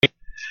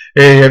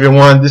Hey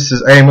everyone, this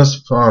is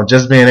Amos from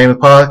Just Being Amos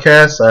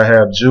Podcast. I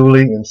have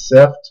Julie and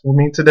Seth with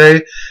me today.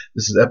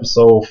 This is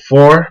episode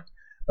 4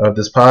 of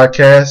this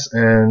podcast,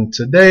 and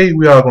today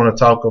we are going to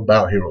talk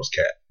about Heroes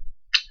Cat.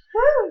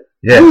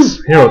 Yes,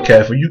 Hero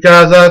Cat. For you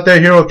guys out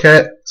there, Hero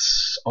Cat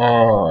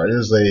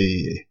is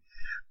a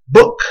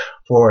book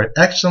for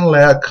Action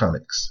Lab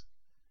Comics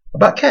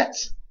about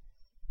cats.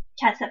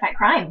 Cats that fight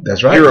crime.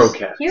 That's right. Hero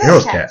Cat.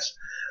 Heroes Cats.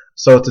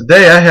 So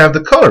today I have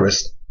the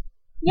colorist,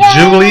 Yay!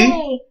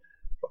 Julie.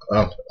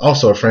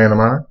 Also a friend of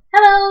mine.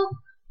 Hello.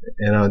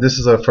 And this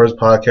is her first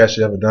podcast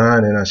she ever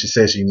done. And she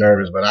says she's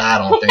nervous, but I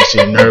don't think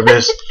she's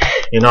nervous.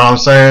 You know what I'm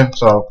saying?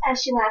 So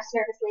As she laughs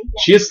nervously.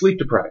 Yeah. She is sleep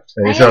deprived.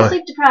 I am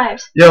sleep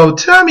deprived. Yo,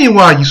 tell me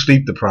why you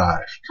sleep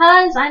deprived.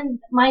 Because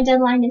my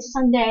deadline is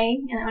Sunday,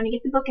 and I want to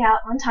get the book out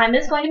on time.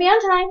 It's going to be on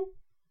time.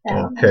 So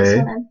I just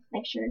want to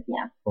make sure,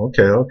 yeah.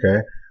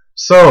 Okay.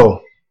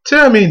 So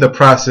tell me the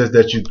process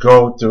that you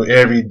go through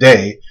every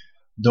day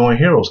doing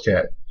Heroes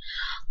Cat.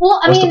 Well,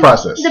 What's the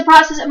process? The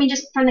process,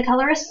 just from the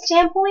colorist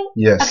standpoint?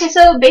 Yes. Okay,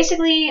 so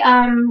basically,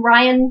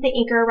 Ryan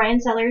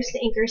Sellers,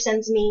 the inker,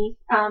 sends me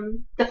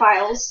the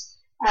files,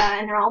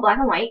 and they're all black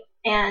and white.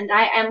 And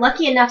I am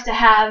lucky enough to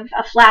have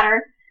a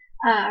flatter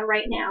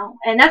right now.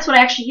 And that's what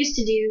I actually used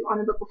to do on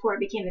the book before I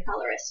became a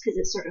colorist, because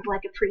it's sort of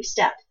like a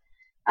pre-step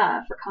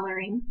for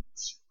coloring.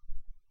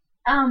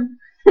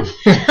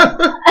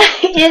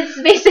 It's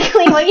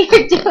basically what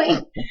you're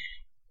doing.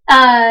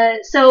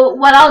 So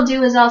what I'll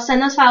do is I'll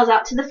send those files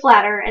out to the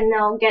flatter, and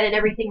they'll get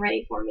everything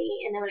ready for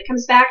me. And then when it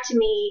comes back to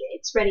me,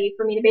 it's ready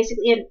for me to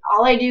basically, and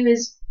all I do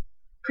is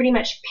pretty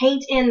much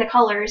paint in the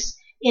colors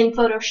in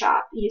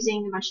Photoshop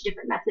using a bunch of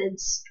different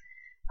methods.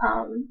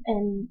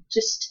 And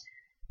just,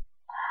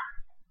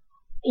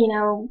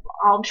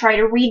 I'll try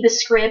to read the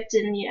script,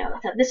 and, I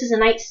thought this is a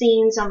night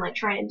scene, so I'm like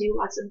trying to do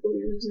lots of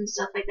blues and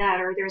stuff like that.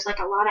 Or there's like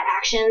a lot of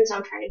action, so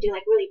I'm trying to do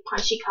like really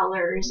punchy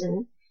colors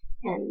and.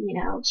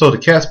 So the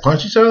cats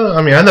punch each other?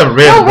 I mean, I never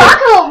read the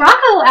book.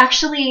 Rocco,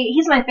 actually,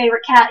 he's my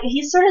favorite cat.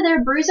 He's sort of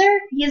their bruiser.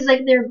 He's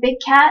like their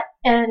big cat,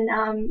 and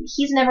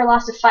he's never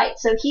lost a fight.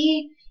 So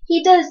he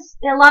does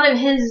a lot of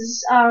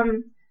his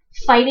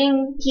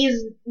fighting.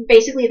 He's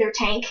basically their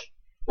tank.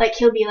 Like,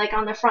 he'll be like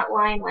on the front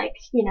line, like,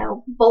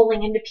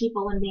 bowling into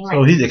people and being like...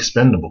 So he's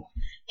expendable.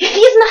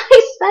 He's not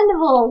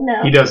expendable,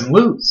 no. He doesn't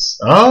lose.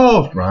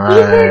 Oh, right.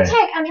 He's their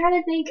tank. I'm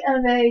trying to think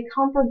of a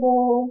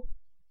comparable...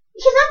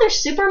 He's not their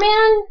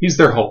Superman. He's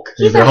their Hulk.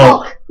 He's their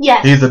Hulk.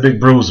 Yes. He's the big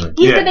bruiser.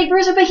 He's the big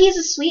bruiser, but he's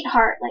a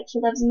sweetheart. Like, he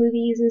loves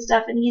movies and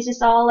stuff, and he's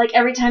just all, like,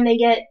 every time they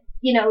get,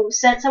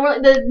 sent somewhere,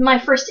 my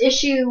first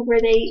issue where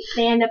they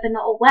end up in the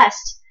Old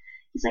West,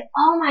 he's like,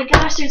 oh my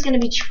gosh, there's gonna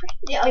be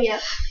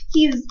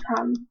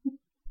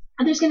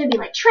there's gonna be,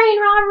 like, train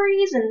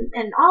robberies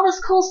and all this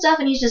cool stuff,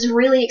 and he's just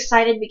really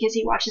excited because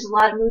he watches a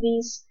lot of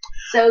movies.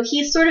 So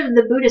he's sort of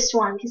the Buddhist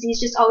one, because he's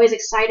just always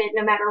excited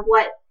no matter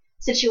what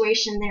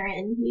situation they're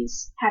in.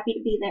 He's happy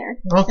to be there.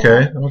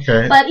 Okay.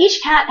 But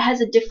each cat has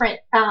a different,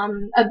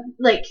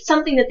 like,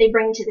 something that they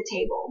bring to the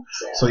table.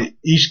 So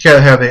each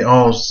cat have their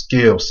own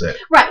skill set.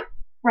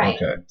 Right.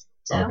 Okay.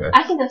 So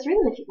I can go through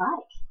them if you'd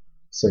like.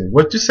 So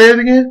what you say it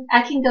again?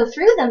 I can go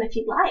through them if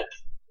you'd like.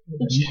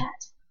 Each cat.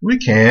 We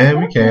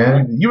can.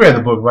 You read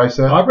the book, right,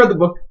 Seth? I've read the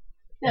book.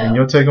 No. And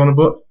your take on the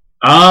book?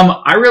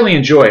 I really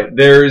enjoy it.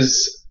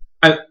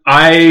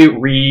 I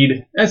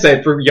read, I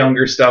say, for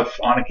younger stuff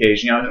on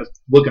occasion. I'm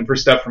looking for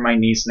stuff for my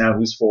niece now,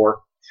 who's 4.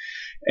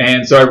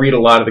 And so I read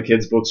a lot of the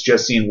kids' books,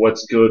 just seeing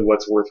what's good,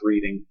 what's worth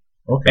reading.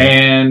 Okay.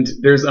 And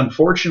there's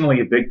unfortunately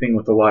a big thing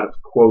with a lot of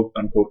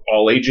quote-unquote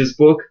all-ages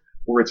book,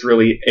 where it's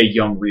really a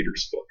young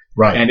reader's book.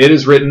 Right. And it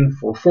is written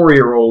for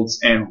 4-year-olds,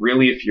 and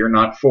really, if you're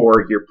not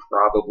 4, you're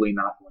probably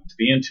not going to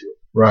be into it.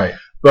 Right.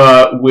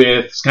 But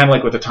it's kind of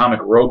like with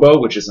Atomic Robo,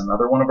 which is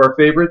another one of our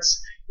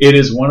favorites, it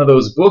is one of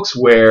those books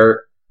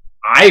where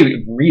I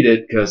read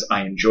it because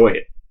I enjoy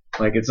it.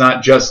 Like, it's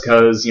not just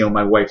because,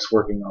 my wife's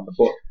working on the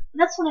book.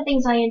 That's one of the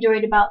things I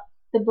enjoyed about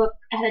the book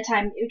ahead of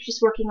time,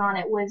 just working on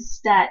it,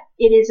 was that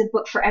it is a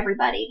book for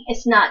everybody.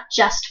 It's not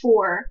just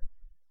for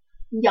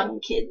young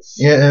kids.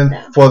 Yeah,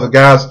 and for the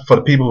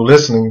people who are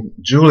listening,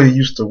 Julie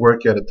used to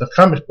work at a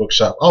comic book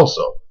shop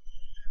also.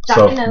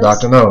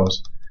 Dr.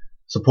 Knows.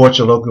 Support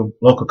your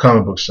local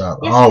comic book shop.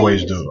 Yes,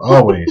 Always do.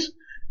 Always.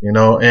 And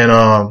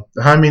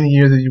how many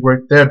years did you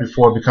work there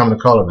before becoming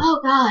a colorist? Oh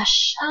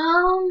gosh,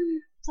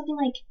 something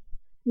like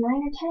 9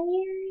 or 10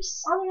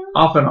 years on and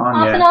on. Off and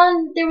on, and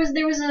on. There was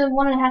a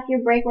 1.5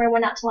 year break where I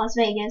went out to Las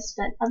Vegas,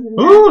 but other than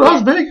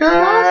Las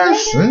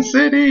Vegas, Sin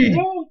City.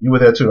 Yay. You were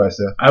there too, right,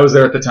 Seth? I was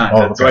there at the time.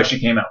 That's why she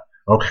came out.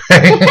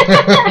 Okay.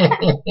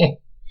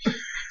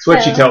 That's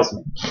what she tells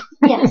me.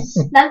 Yes,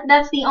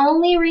 that's the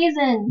only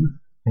reason.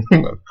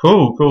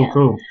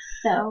 Cool.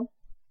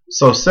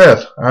 So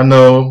Seth, I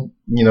know,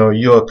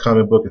 you're a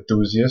comic book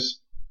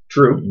enthusiast.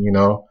 True.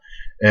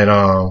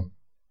 And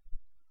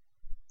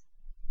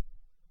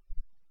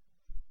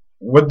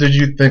what did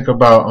you think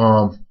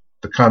about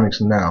the comics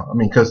now? I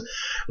mean, because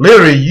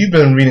literally you've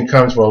been reading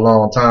comics for a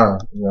long time.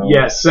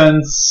 Yeah,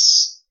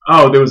 since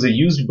Oh, there was a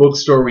used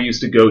bookstore we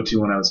used to go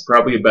to when I was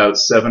probably about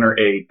 7 or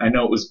 8. I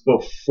know it was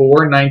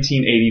before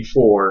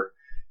 1984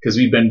 because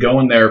we'd been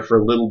going there for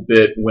a little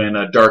bit when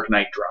Dark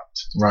Knight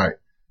dropped. Right.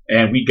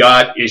 And we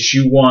got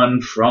issue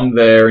 1 from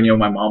there, and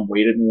my mom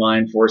waited in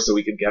line for us so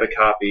we could get a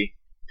copy.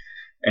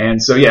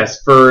 And so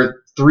yes,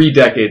 for 3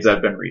 decades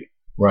I've been reading.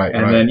 Right.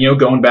 And then,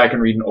 going back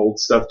and reading old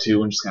stuff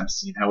too and just kind of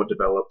seeing how it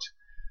developed.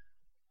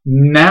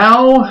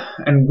 Now,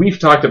 and we've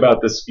talked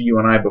about this, you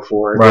and I,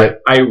 before, right.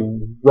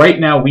 Right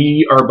now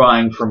we are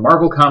buying from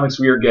Marvel Comics,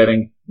 we are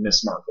getting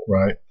Miss Marvel.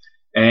 Right.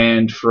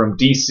 And from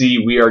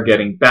DC, we are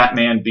getting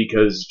Batman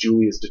because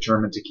Julie is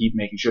determined to keep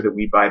making sure that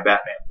we buy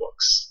Batman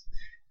books.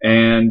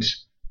 And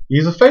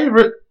he's a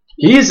favorite.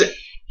 He is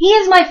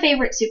my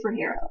favorite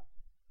superhero.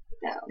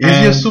 Is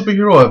he a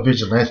superhero or a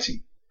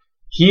vigilante?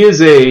 He's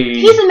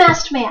a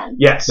masked man.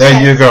 Yes.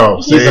 There you go.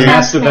 He's a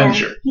masked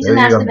Avenger. He's a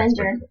masked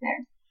Avenger.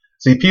 There.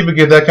 See, people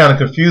get that kind of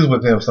confused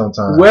with him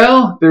sometimes.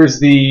 Well, there's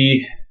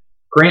the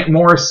Grant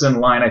Morrison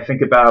line I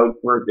think about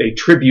where a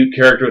tribute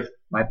character with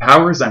my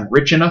powers, I'm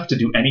rich enough to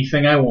do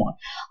anything I want.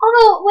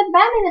 Although, with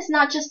Batman, it's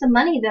not just the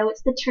money, though.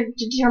 It's the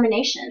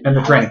determination. And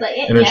the training.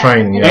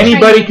 Training.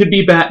 Anybody could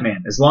be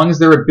Batman. As long as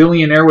they're a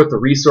billionaire with the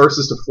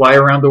resources to fly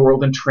around the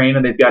world and train,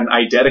 and they've got an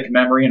eidetic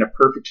memory and a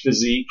perfect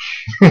physique.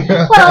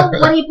 Well,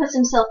 what he puts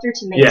himself through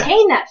to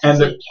maintain that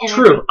physique.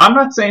 True. I'm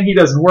not saying he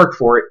doesn't work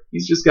for it.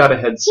 He's just got a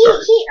head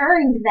start. He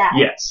earned that.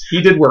 Yes,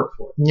 he did work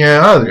for it.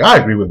 Yeah, I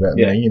agree with that,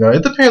 yeah. man.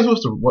 It depends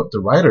what the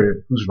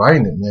writer who's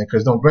writing it, man.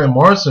 Because Grant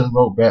Morrison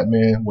wrote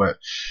Batman,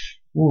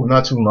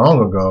 not too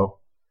long ago.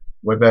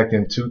 Way back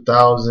in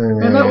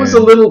 2000. And that was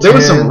there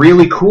was some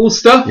really cool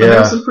stuff, and there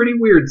was some pretty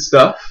weird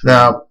stuff.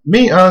 Now,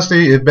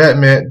 honestly,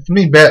 Batman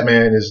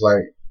is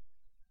like,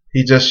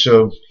 he just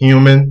showed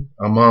human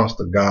amongst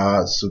the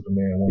gods,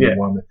 Superman, Wonder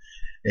Woman,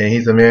 and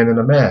he's a man in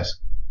a mask.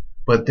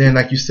 But then,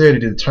 like you said, the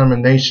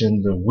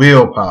determination, the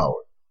willpower.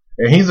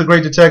 And he's a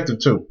great detective,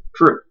 too.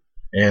 True.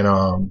 And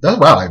that's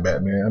why I like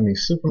Batman. I mean,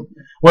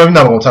 well, we're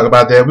not going to talk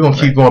about that. We're going to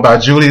keep going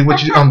about Julie.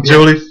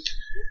 Julie.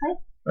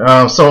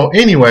 So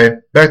anyway,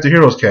 back to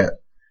Heroes Cat.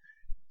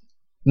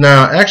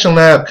 Now, Action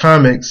Lab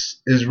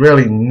Comics is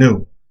really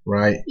new,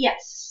 right?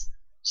 Yes.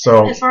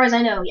 So as far as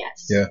I know,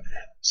 yes. Yeah.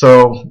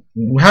 So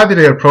how did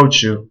they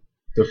approach you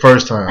the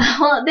first time?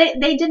 Well,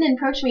 they didn't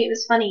approach me. It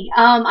was funny.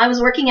 I was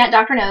working at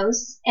Dr.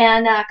 No's,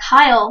 and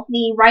Kyle,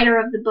 the writer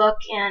of the book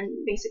and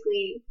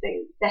basically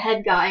the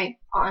head guy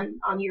on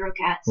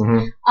Eurocats,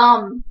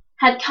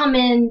 had come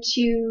in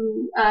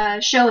to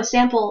show a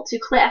sample to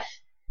Cliff.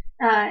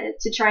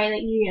 To try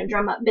and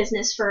drum up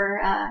business for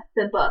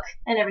the book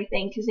and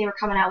everything because they were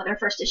coming out with their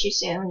first issue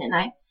soon, and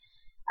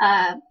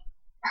I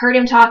heard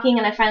him talking,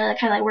 and I finally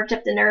kind of worked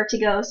up the nerve to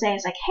go say,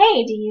 "It's like,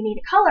 hey, do you need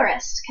a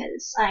colorist?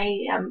 Because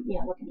I am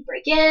looking to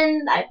break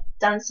in. I've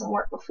done some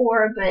work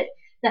before, but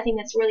nothing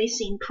that's really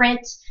seen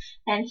print."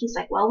 And he's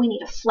like, "Well, we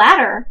need a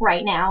flatter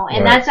right now,"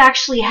 and that's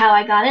actually how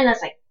I got in. I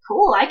was like,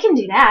 "Cool, I can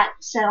do that."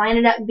 So I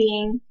ended up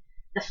being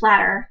the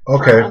flatter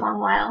for a long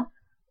while.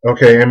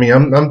 Okay, I mean,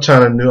 I'm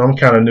kind of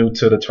new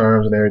to the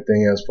terms and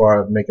everything as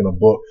far as making a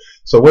book.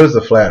 So what is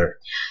the flatter?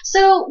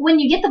 So when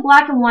you get the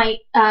black and white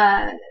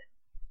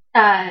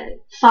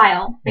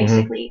file,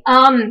 basically,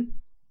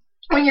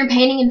 when you're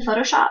painting in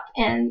Photoshop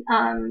and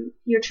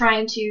you're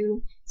trying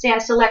to say I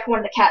select one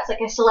of the cats,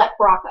 like I select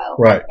Rocco,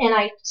 right, and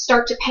I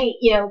start to paint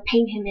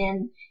him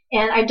in,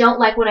 and I don't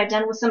like what I've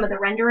done with some of the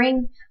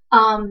rendering.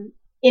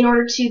 In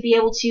order to be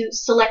able to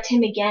select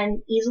him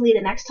again easily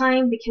the next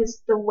time,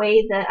 because the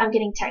way that I'm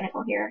getting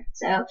technical here,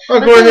 so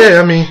go ahead.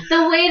 I mean,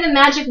 the way the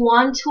magic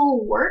wand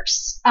tool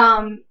works,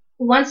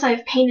 once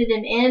I've painted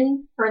him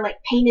in or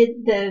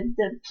painted the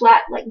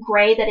flat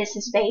gray that is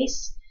his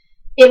base,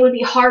 it would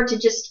be hard to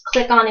just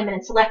click on him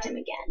and select him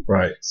again.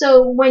 Right.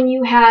 So when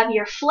you have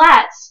your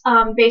flats,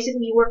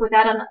 basically you work with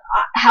that on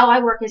how I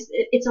work is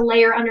it's a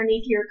layer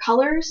underneath your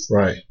colors.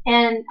 Right.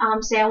 And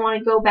say I want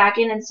to go back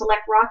in and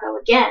select Rocco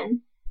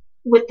again.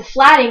 With the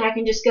flatting, I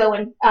can just go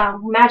and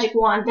magic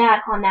wand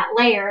that on that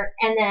layer,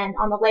 and then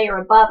on the layer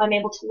above, I'm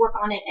able to work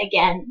on it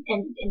again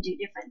and do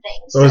different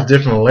things. So it's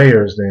different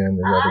layers then.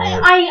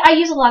 I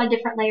use a lot of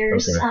different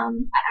layers. Okay.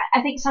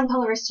 I think some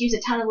colorists use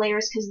a ton of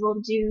layers because they'll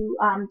do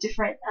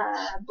different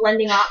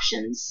blending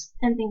options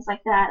and things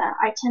like that.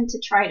 I tend to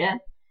try to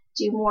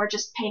do more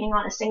just painting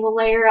on a single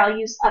layer. I'll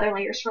use other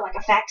layers for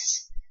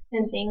effects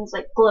and things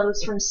like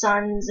glows from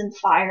suns and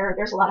fire.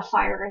 There's a lot of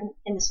fire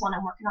in this one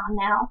I'm working on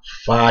now.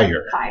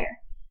 Fire.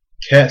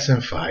 Cats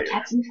and fire.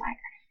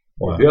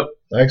 Wow. Yep.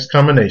 Nice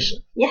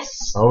combination.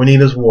 Yes. All we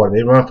need is water.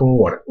 They run from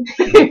water.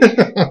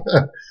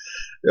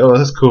 Oh,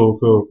 that's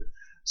cool.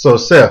 So,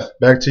 Seth,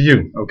 back to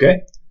you.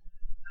 Okay.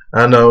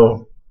 I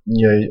know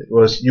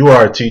you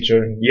are a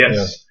teacher.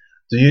 Yes.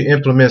 Do you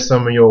implement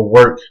some of your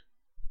work,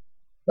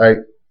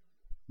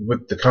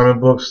 with the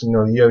comic books? You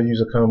know, you ever use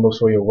the comic books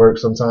for your work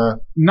sometime?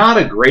 Not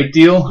a great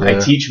deal. Yeah. I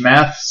teach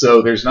math,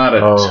 so there's not a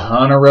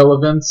ton of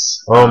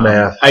relevance.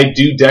 Math. I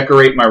do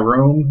decorate my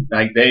room.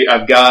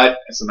 I've got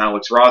some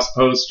Alex Ross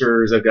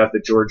posters. I've got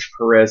the George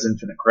Perez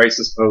Infinite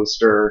Crisis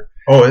poster.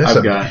 Oh, that's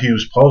a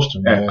huge poster,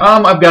 man.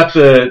 I've got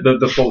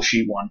the full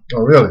sheet one.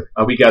 Oh, really?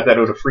 We got that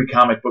at a free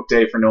comic book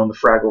day for knowing the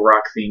Fraggle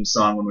Rock theme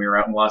song when we were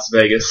out in Las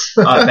Vegas.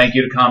 Thank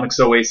you to Comics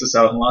Oasis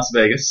out in Las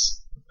Vegas.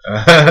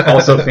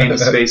 Also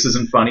Famous Faces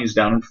and Funnies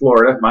down in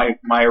Florida,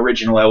 my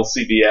original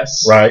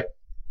LCBS. Right.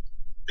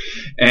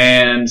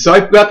 And so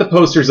I've got the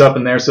posters up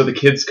in there so the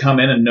kids come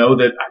in and know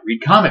that I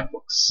read comic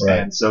books. Right.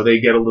 And so they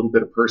get a little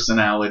bit of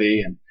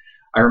personality. And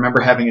I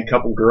remember having a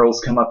couple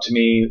girls come up to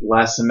me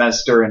last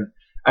semester, and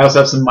I also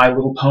have some My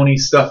Little Pony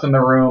stuff in the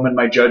room and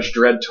my Judge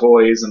Dredd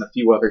toys and a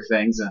few other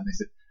things. And they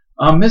said,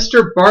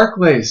 Mr.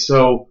 Barclay,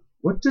 so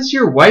what does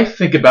your wife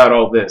think about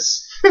all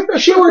this?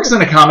 She works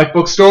in a comic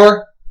book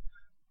store.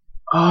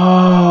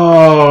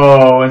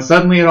 Oh, and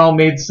suddenly it all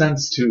made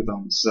sense to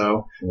them.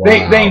 So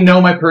Wow. they know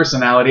my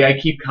personality. I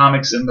keep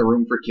comics in the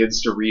room for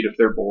kids to read if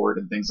they're bored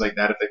and things like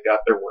that if they've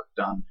got their work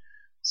done.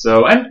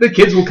 So, and the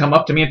kids will come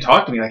up to me and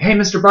talk to me like, hey,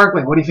 Mr.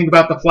 Barclay, what do you think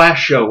about the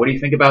Flash show? What do you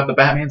think about the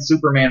Batman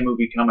Superman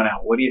movie coming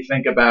out? What do you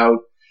think about...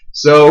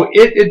 So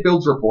it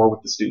builds rapport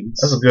with the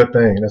students. That's a good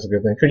thing. That's a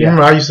good thing. 'Cause you Yeah.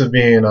 remember I used to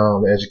be in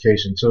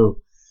education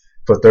too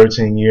for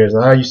 13 years,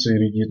 and I used to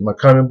use my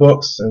comic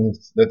books and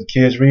let the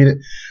kids read it.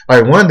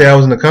 Like one day I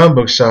was in the comic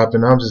book shop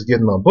and I'm just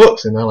getting my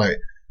books, and I'm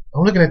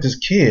looking at this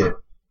kid.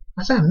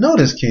 I said, I know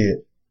this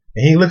kid.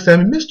 And he looks at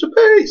me, Mr.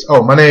 Bates.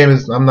 Oh, my name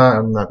is, I'm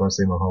not going to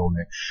say my whole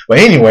name. But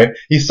anyway,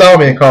 he saw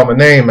me and called my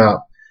name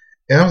out.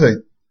 And I was like,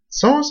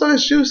 so-and-so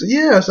is you?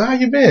 Yeah, so how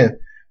you been?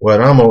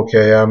 Well, I'm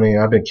okay. I mean,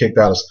 I've been kicked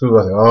out of school.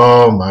 I said,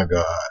 oh my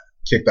God,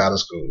 kicked out of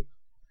school.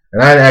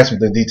 And I didn't ask him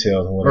the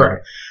details and whatever.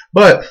 Right.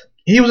 But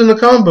he was in the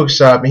comic book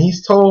shop and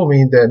he's told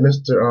me that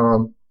Mr.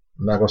 I'm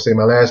not going to say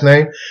my last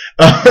name.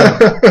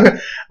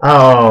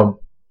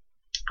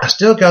 I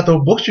still got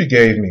those books you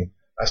gave me.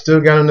 I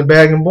still got them in the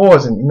bag and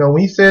boards. And, you know,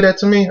 when he said that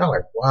to me, I'm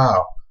like,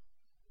 wow.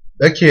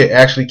 That kid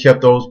actually kept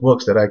those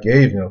books that I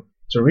gave him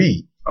to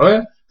read. Oh,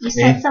 yeah? You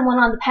set someone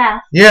on the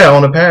path. Yeah,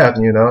 on the path,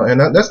 you know.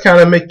 And that's kind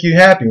of make you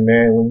happy,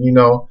 man, when you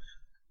know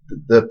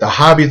the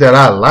hobby that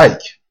I like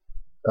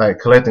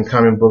collecting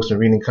comic books and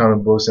reading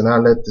comic books, and I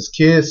let this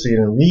kid see it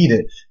and read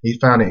it. He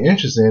found it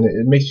interesting.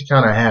 It makes you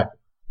kind of happy,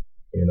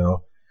 you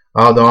know.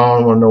 Although I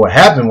don't want to know what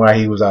happened while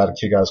he was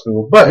kicked out of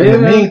school. But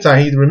in the meantime,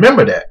 he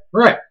remembered that.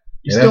 Right.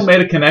 You And still made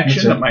a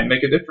connection that might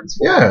make a difference.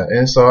 Yeah,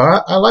 and so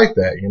I like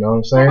that, you know what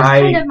I'm saying? That's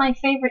kind of my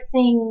favorite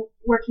thing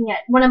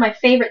one of my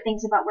favorite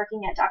things about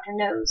working at Dr.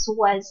 Knows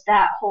was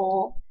that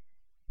whole,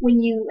 when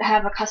you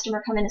have a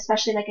customer come in,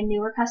 especially like a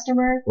newer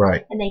customer,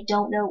 Right. and they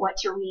don't know what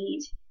to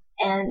read,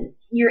 and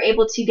you're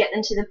able to get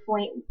them to the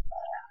point.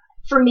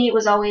 For me, it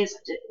was always,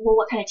 well,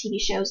 what kind of TV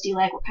shows do you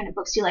like? What kind of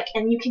books do you like?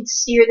 And you can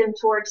steer them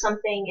towards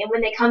something, and when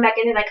they come back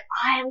in, they're like,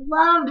 I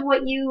loved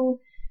what you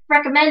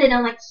recommended.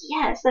 I'm like,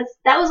 yes,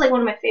 that was like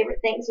one of my favorite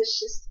things, was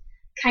just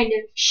kind of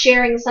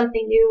sharing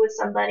something new with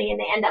somebody and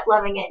they end up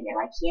loving it and you're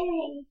like,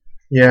 yay.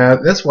 Yeah,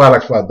 that's why I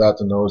like about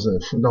Dr. Knows,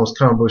 those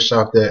comic book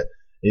shop, that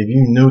if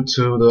you new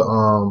to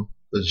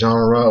the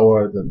genre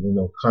or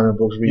the comic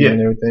books reading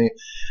and everything,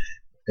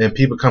 and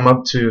people come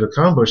up to the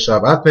comic book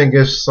shop, I think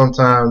it's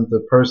sometimes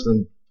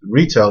the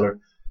retailer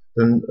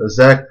doesn't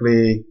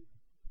exactly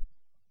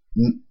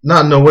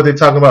not know what they're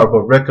talking about,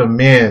 but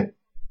recommend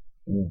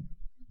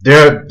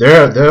their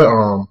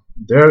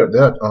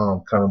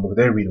comic book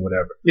they read or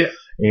whatever. Yeah.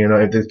 You know,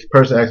 if the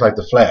person acts like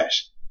the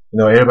Flash, you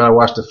know, everybody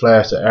watched the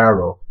Flash, the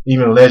Arrow,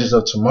 even Legends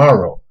of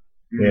Tomorrow.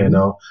 Mm-hmm. You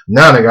know,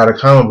 now they got a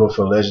comic book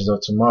for Legends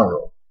of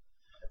Tomorrow.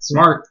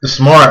 Smart. It's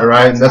smart,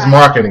 right? And that's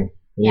marketing.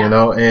 Yeah. You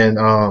know, and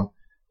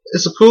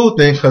it's a cool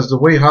thing because the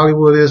way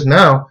Hollywood is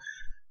now,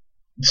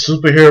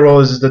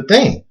 superheroes is the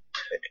thing.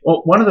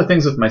 Well, one of the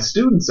things with my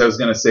students, I was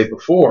going to say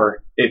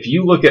before, if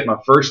you look at my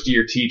first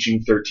year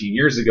teaching 13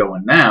 years ago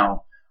and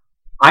now,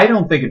 I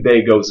don't think a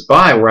day goes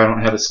by where I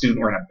don't have a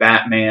student wearing a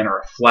Batman or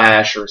a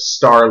Flash or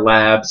Star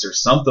Labs or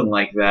something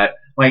like that.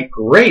 Like,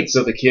 great.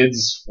 So the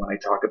kids, when I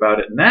talk about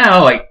it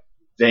now, like,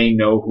 they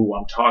know who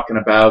I'm talking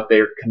about.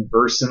 They're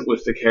conversant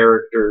with the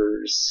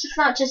characters. It's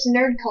not just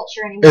nerd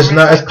culture anymore. It's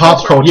not. It's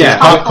pop culture. Yeah,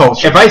 it's pop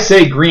culture. If I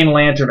say Green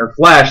Lantern or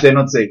Flash, they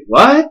don't say,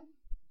 what?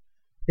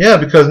 Yeah,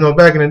 because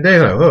back in the day,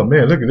 like, oh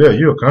man, look at that,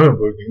 you're a comic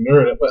book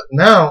nerd. But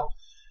now,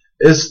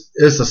 it's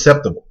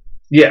acceptable.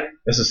 Yeah,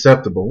 it's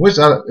acceptable, which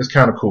is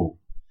kind of cool.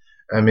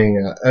 I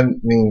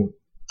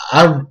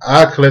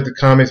collected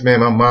comics,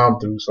 man. My mom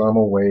threw some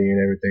away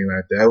and everything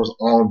like that. It was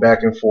on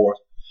back and forth.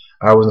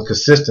 I wasn't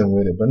consistent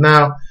with it, but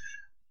now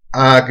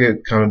I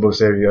get comic books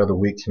every other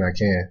week when I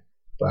can.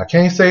 But I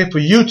can't say for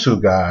you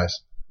two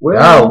guys. Y'all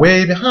are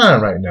way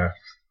behind right now.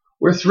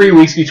 We're 3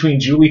 weeks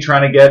between Julie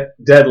trying to get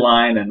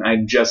deadline and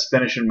I'm just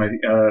finishing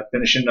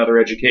another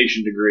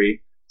education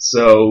degree.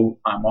 So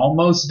I'm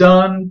almost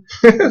done.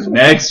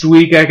 Next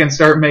week I can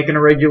start making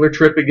a regular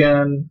trip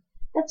again.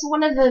 That's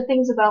one of the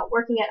things about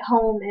working at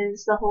home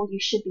is the whole you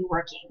should be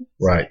working.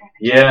 Right.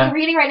 Yeah. I'm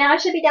reading right now. I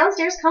should be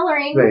downstairs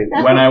coloring.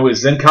 When I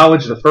was in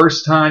college the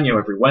first time,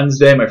 every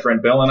Wednesday, my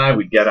friend Bill and I,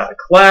 we'd get out of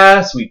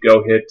class, we'd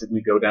go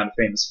down to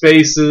Famous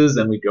Faces,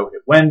 then we'd go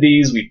hit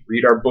Wendy's, we'd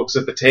read our books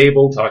at the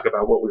table, talk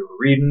about what we were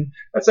reading.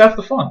 That's half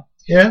the fun.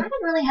 Yeah. I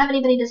didn't really have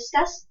anybody to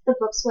discuss the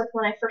books with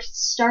when I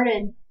first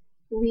started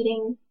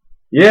reading.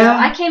 Yeah.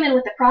 I came in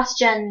with the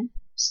cross-gen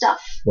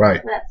stuff.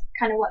 Right. That's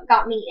kind of what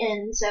got me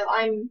in. So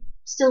I'm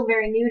still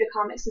very new to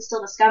comics and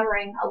still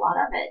discovering a lot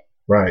of it.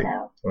 Right.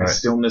 So, I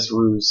still miss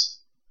Ruse.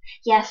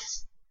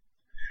 yes.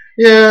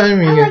 Yeah, I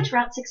mean, I liked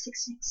Route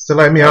 666. so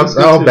like me, That I was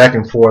was good too. back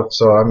and forth.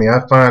 So I mean, I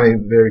find it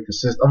very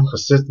consistent. I'm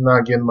consistent now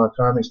getting my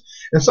comics,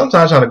 and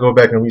sometimes trying to go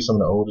back and read some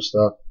of the older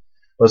stuff.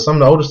 But some of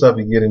the older stuff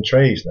you get in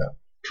trades now.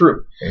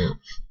 True. And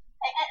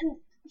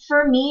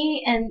for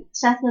me, and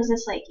Seth knows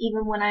this, like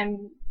even when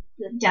I'm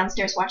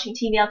downstairs watching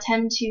TV, I'll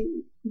tend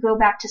to go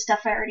back to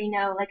stuff I already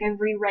know. Like I've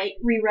reread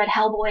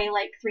Hellboy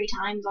like 3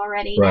 times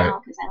already now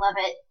because I love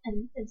it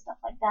and stuff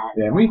like that.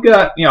 Yeah, and we've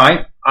got,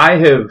 I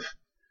have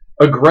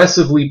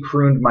aggressively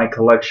pruned my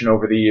collection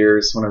over the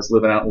years when I was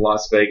living out in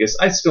Las Vegas.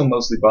 I still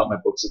mostly bought my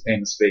books at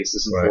Famous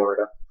Faces in Right.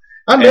 Florida.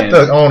 I met And-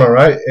 the owner,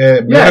 right?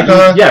 At Yeah,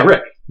 MegaCon?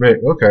 Rick. Rick,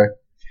 okay.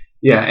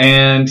 Yeah,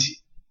 and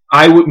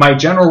my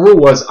general rule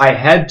was I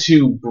had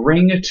to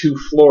bring to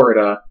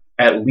Florida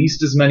at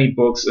least as many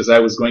books as I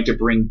was going to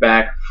bring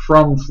back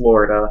from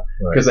Florida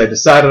because I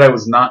decided I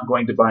was not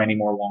going to buy any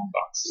more long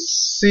boxes.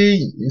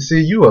 See,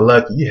 you were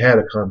lucky. You had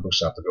a comic book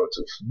shop to go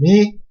to.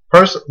 Me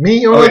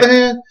on the other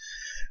hand,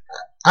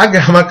 I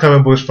got my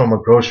comic books from a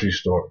grocery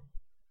store.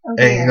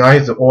 Okay. And, I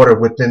used to order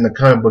within the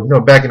comic book.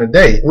 Back in the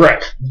day,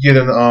 Right. you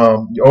get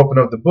you open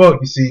up the book,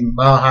 you see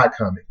Mile High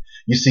comic.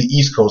 You see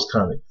East Coast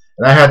comic.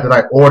 And I had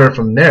to, order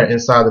from there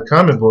inside the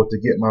comic book to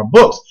get my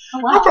books. Oh,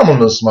 I'm wow. from a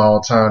little small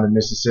town in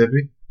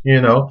Mississippi,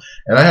 and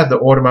I had to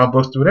order my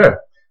books through there.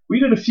 We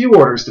did a few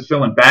orders to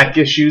fill in back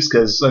issues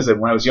because, as I said,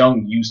 when I was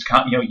young,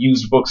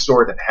 used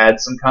bookstore that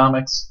had some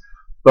comics.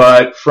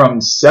 But from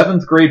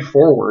 7th grade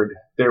forward,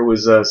 there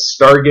was a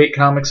Stargate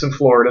Comics in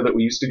Florida that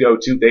we used to go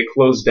to. They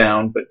closed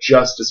down, but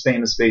just as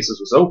Famous Faces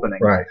was opening.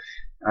 Right.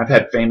 I've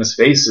had Famous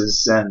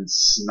Faces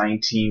since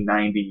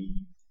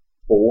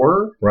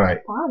 1994. Right.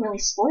 Well, I'm really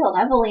spoiled.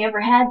 I've only ever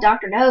had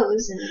Dr.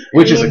 Nose.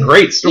 Which is a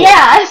great story.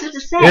 Yeah, I was about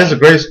to say. It's a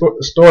great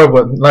story,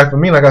 but for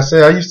me, like I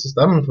said,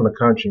 I'm from the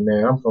country,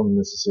 man. I'm from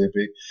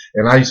Mississippi,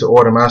 and I used to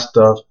order my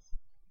stuff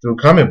through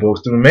comic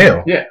books, through the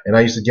mail. Yeah. And I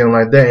used to get them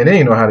like that, and they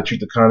didn't know how to treat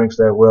the comics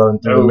that well and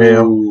through the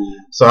mail. Oh.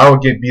 So I would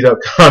get beat up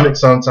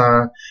comics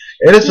sometime.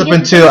 And it's You up get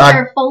until things that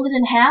are folded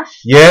in half.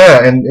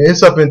 yeah, and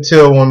it's up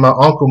until when my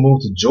uncle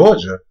moved to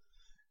Georgia,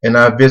 and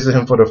I visited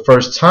him for the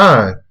first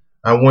time.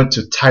 I went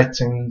to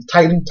Titan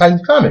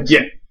Comics.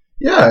 Yeah.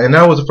 Yeah, and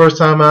that was the first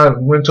time I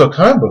went to a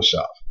comic book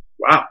shop.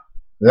 Wow.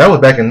 That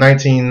was back in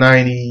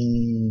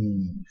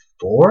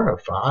 1994 or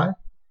 5?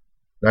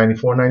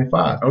 94,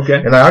 95. Okay.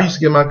 And I used to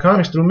get my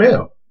comics through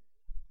mail.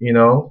 And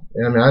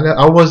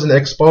I wasn't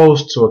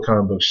exposed to a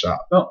comic book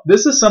shop. Well,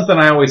 this is something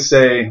I always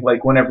say,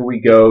 like whenever we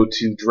go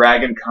to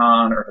Dragon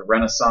Con or the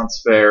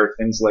Renaissance Fair,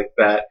 things like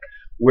that,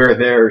 where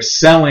they're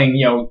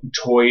selling,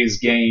 toys,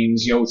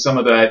 games, some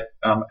of that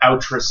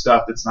Outra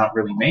stuff that's not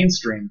really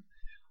mainstream.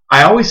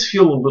 I always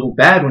feel a little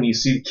bad when you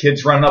see the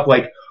kids running up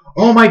like,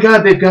 oh my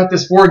god, they've got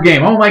this board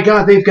game. Oh my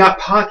god, they've got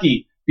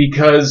Pocky.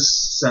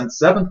 Because since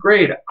 7th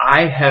grade,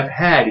 I have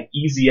had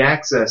easy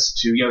access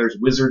to, there's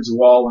Wizards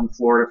Wall in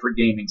Florida for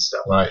gaming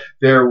stuff. Right.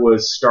 There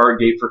was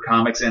Stargate for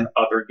comics and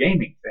other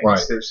gaming things.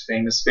 Right. There's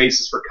Famous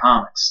Faces for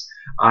comics.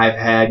 I've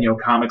had,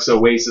 Comics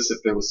Oasis if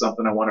there was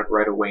something I wanted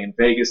right away in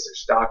Vegas.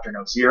 There's Dr.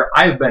 No's here.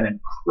 I've been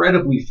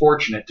incredibly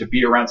fortunate to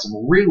be around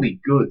some really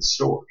good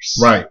stores.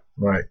 Right.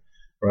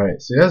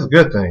 See, that's a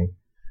good thing.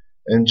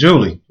 And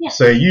Julie, Yeah.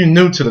 say you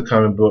new to the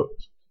comic book,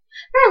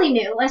 Fairly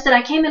new. Like I said,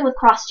 I came in with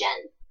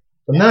cross-gen.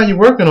 but now you're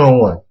working on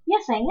one.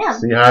 Yes, I am.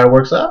 See how it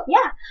works out?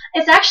 Yeah.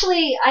 It's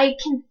actually, I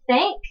can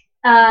thank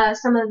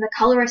some of the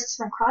colorists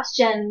from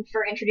CrossGen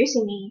for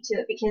introducing me to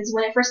it, because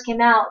when it first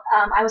came out,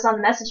 I was on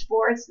the message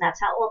boards, and that's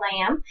how old I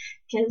am.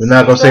 We're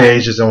not going to say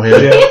ages on here.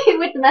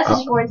 with the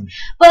message boards.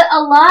 But a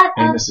lot of...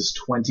 Amos is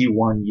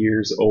 21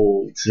 years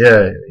old.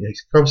 Yeah,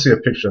 come see a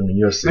picture of me.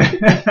 You'll see.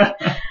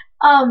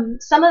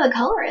 some of the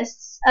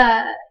colorists,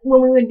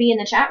 when we would be in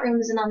the chat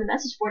rooms and on the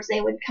message boards,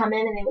 they would come in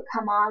and they would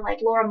come on, like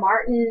Laura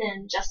Martin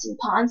and Justin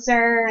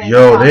Ponser. And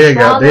Yo, Tom they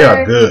Strother.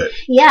 are good.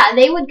 Yeah,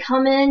 they would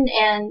come in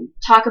and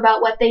talk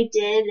about what they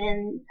did,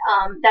 and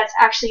that's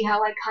actually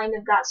how I kind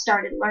of got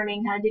started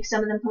learning how to do.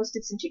 Some of them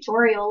posted some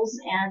tutorials,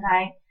 and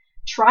I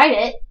tried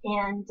it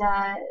and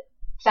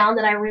found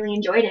that I really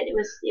enjoyed it. It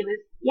was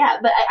yeah,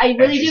 but I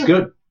really She's do.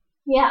 good.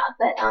 Yeah,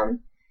 but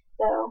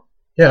so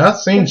Yeah, I've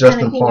seen It's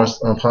Justin kinda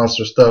cool.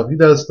 Ponser stuff. He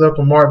does stuff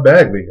for Mark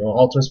Bagley on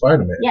Ultimate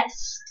Spider-Man.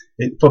 yes.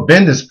 For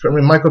Bendis,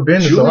 Michael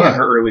Bendis. Julie a in lot.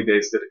 her early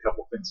days did a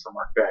couple things for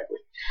Mark Bagley.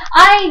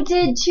 I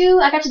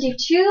got to do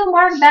 2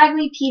 Mark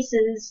Bagley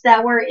pieces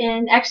that were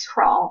in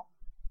X-Crawl.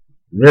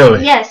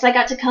 Really? Yes, I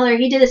got to color.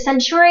 He did a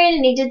Centurion,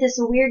 and he did this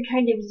weird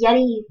kind of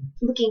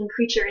Yeti-looking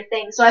creature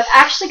thing. So I've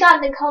actually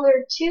gotten to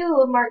color 2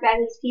 of Mark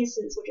Bagley's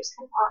pieces, which is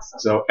kind of awesome.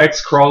 So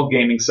X-Crawl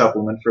Gaming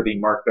Supplement for the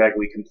Mark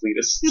Bagley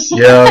completists.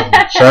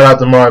 Yeah. Shout out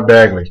to Mark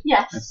Bagley.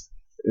 Yes.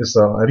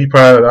 So I'll be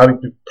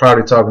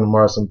probably talking to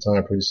Mark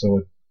sometime pretty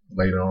soon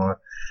later on.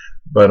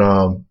 But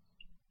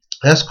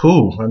that's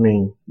cool. I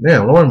mean,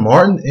 yeah, Lauren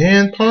Martin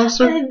and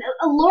Ponser.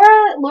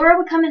 Laura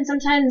would come in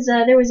sometimes.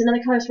 There was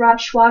another colorist, Rob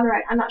Schwager.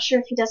 I'm not sure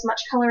if he does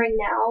much coloring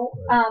now,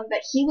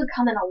 but he would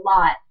come in a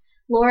lot.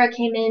 Laura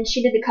came in.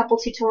 She did a couple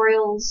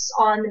tutorials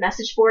on the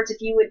message boards. If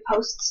you would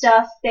post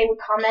stuff, they would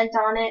comment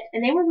on it,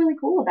 and they were really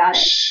cool about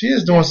it. She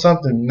is doing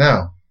something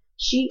now.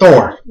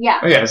 Thor. Yeah.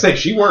 Oh yeah,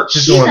 she works.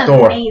 She's doing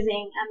Thor.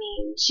 Amazing. I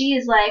mean, she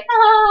is like,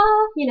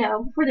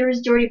 before there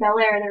was Jordi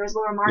Belair, there was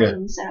Laura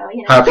Martin. So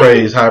high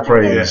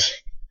praise.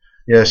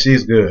 Yeah,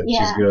 she's good. Yeah.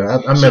 She's good.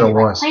 I met her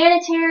once.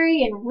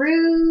 Planetary and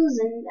Ruse,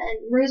 and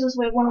Ruse was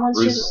one of the ones.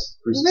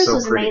 Ruse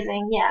was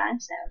amazing. Yeah,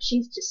 so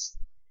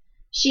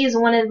she is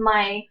one of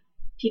my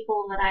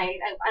people that I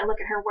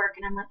look at her work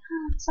and I'm like,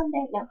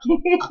 someday. No.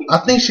 I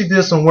think she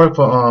did some work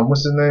for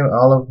what's his name,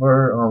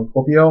 Oliver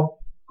Copio.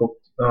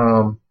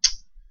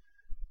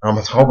 I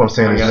hope I'm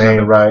saying his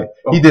name right.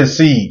 He did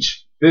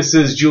Siege. This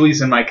is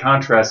Julie's, and my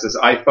contrast is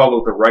I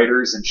follow the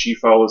writers and she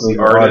follows the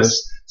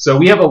artists. So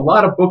we have a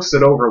lot of books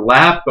that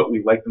overlap, but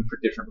we like them for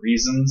different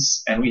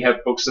reasons. And we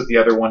have books that the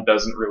other one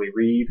doesn't really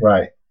read.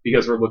 Right.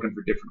 Because we're looking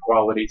for different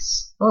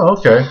qualities. Oh,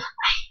 okay.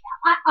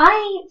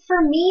 For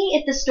me,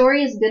 if the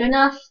story is good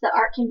enough, the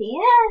art can be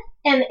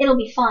and it'll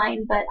be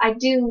fine. But I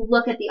do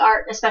look at the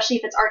art, especially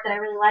if it's art that I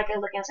really like. I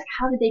look at it, it's like,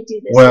 how did they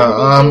do this?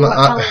 Well, what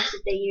colors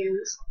did they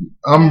use?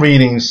 I'm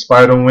reading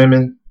Spider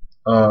Women,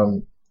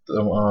 the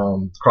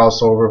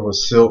crossover with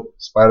Silk,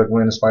 Spider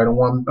Gwen and Spider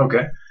Woman.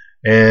 Okay.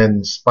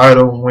 And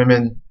Spider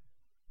Women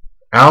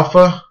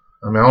Alpha.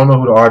 I mean, I don't know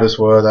who the artist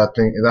was. I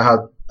think that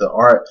how the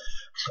art.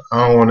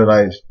 I don't want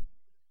to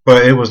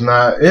but it was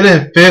not. It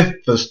didn't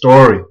fit the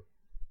story.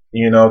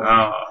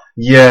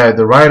 Yeah,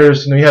 the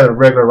writers. You had a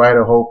regular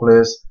writer,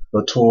 Hopeless,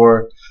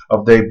 Latour,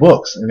 of their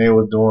books, and they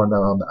were doing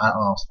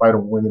Spider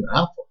Women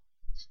Alpha.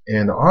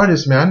 And the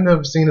artist, man, I've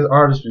never seen this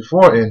artist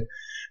before, and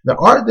the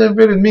art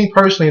me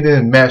personally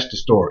didn't match the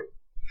story.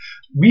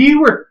 We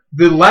were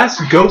the last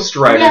Ghost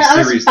Rider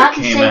series that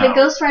came out. The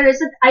Ghost Rider.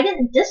 I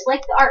didn't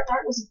dislike the art. The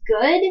art was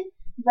good,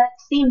 but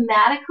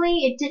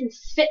thematically, it didn't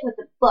fit with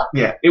the book.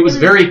 Yeah, it was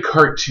very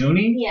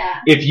cartoony.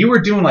 Yeah. If you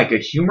were doing like a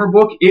humor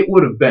book, it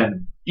would have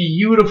been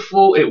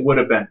beautiful. It would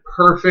have been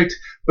perfect,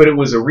 but it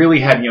was had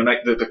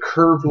the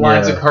curved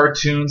lines of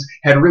cartoons,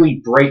 had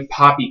really bright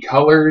poppy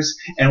colors,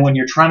 and when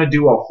you're trying to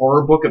do a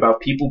horror book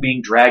about people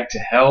being dragged to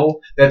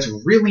hell, that's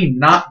really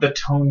not the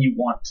tone you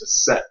want to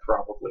set,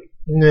 probably.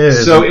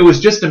 So it was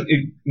just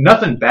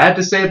nothing bad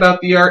to say about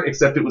the art,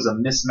 except it was a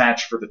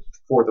mismatch for the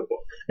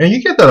book. And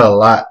you get that a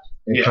lot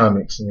in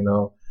comics,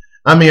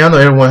 I mean, I know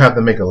everyone have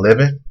to make a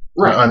living.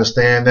 Right. I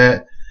understand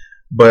that,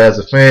 but as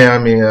a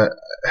fan,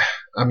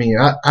 I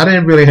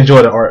didn't really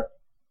enjoy the art,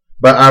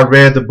 but I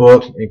read the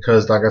book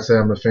because, like I said,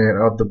 I'm a fan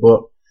of the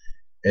book,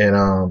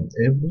 and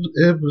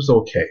it was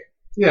okay.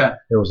 Yeah,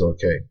 it was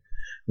okay.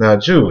 Now,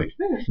 Julie,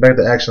 back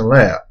to Action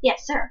Lab.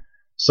 Yes, sir.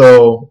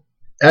 So,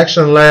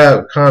 Action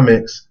Lab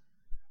Comics.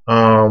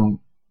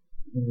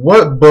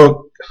 What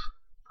book?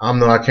 I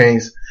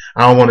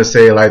don't want to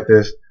say it like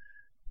this.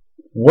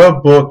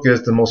 What book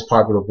is the most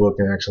popular book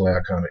in Action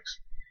Lab Comics?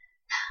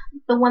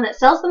 The one that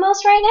sells the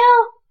most right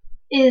now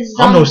is.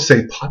 I'm going to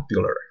say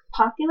popular.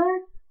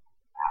 Popular?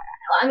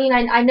 I mean,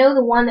 I know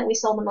the one that we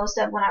sold the most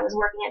of when I was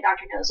working at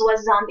Dr. No's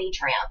was Zombie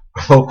Tramp.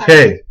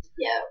 Okay.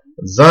 Yeah.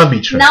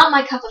 Zombie Tramp. Not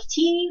my cup of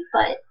tea,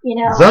 but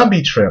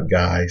Zombie Tramp,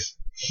 guys.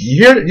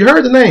 You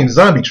heard the name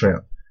Zombie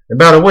Tramp. And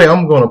by the way,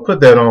 I'm going to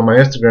put that on my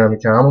Instagram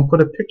account. I'm going to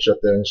put a picture up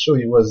there and show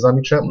you what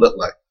Zombie Tramp looked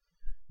like.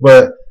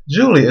 But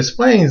Julie,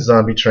 explain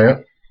Zombie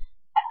Tramp.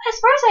 As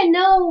far as I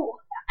know,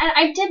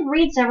 I did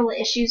read several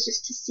issues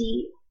just to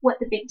see what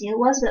the big deal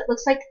was, but it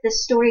looks like the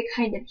story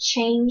kind of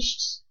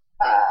changed,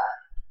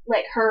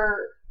 like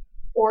her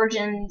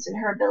origins and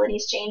her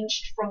abilities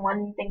changed from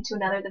one thing to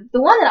another.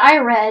 The one that I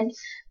read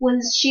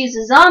was she's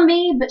a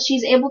zombie, but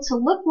she's able to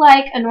look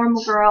like a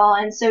normal girl,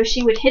 and so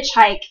she would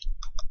hitchhike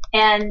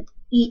and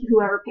eat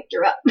whoever picked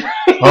her up.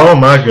 Oh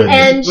my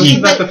goodness.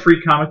 Wasn't that the free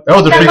comic? That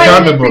was the free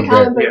comic book.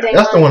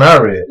 That's the one I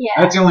read.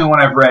 Yeah. That's the only one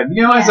I've read.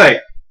 I was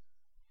like,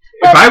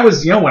 if I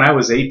was, when I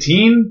was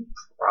 18,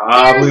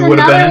 probably would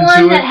have been into it.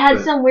 There's another one that had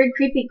some weird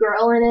creepy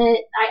girl in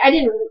it.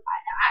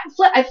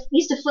 I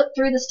used to flip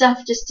through the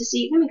stuff just to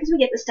see, because we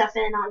get the stuff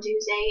in on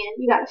Tuesday, and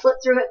you got to flip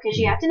through it because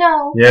you have to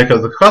know. Yeah,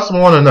 because the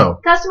customer want to know.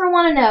 But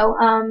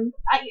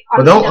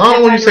don't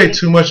want you to say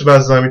too much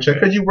about Zombie Tramp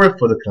because you work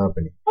for the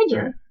company. I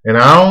do. And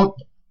I don't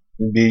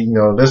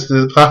listen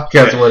to the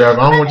podcast or whatever.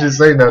 I don't want you to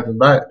say nothing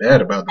bad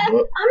about the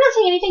book. I'm not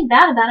saying anything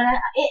bad about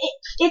it.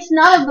 It's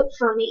not a book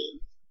for me,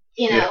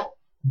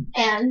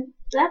 and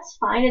That's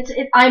fine.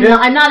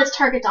 I'm not its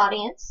target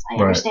audience.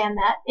 I understand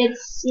that.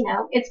 It's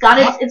it's got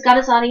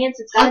its audience.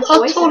 It's got its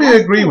voice. I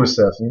totally agree with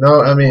Seth.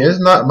 I mean, it's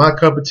not my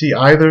cup of tea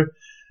either.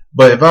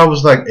 But if I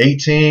was like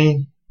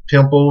 18,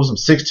 pimples, I'm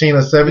 16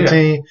 or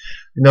 17,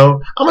 I'm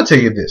gonna tell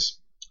you this.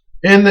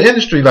 In the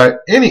industry, like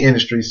any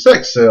industry,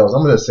 sex sells.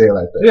 I'm gonna say it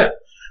like that. Yeah.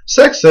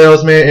 Sex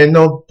sells, man, and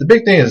the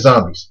big thing is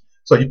zombies.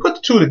 So you put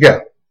the two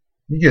together.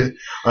 You get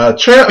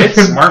it's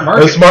smart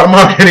marketing. It's smart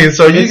marketing.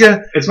 So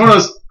it's one of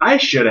those. I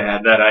should have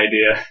had that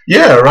idea.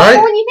 Yeah, right.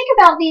 Well, when you think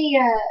about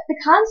the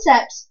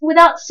concept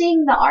without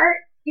seeing the art,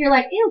 you're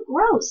like, ew,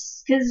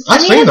 gross. Because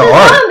I've seen it's the a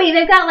art. zombie.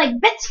 They've got like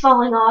bits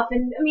falling off,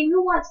 and I mean,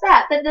 who wants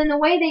that? But then the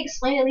way they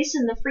explained it, at least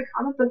in the Free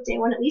Comic Book Day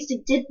one, at least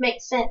it did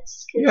make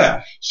sense.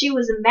 Cause she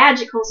was a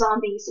magical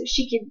zombie, so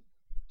she could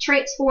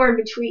transform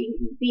between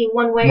being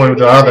one way or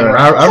the other.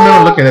 I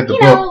remember looking at the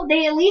book.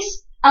 They at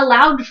least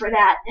allowed for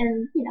that,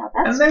 and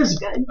that's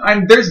good.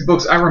 There's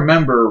books I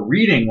remember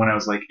reading when I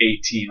was like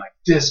 18, like,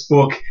 this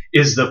book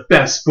is the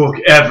best book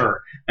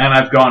ever, and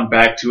I've gone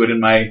back to it in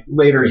my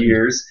later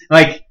years.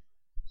 Like,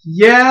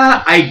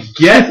 yeah, I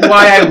get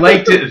why I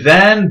liked it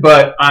then,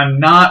 but I'm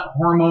not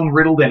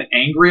hormone-riddled and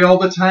angry all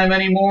the time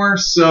anymore,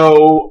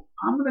 so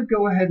I'm going to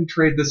go ahead and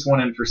trade this one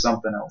in for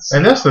something else.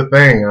 And that's the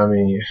thing, I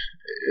mean,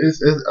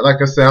 it's like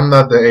I said, I'm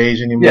not the age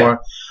anymore. Yeah.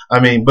 I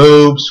mean,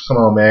 boobs, come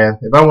on, man.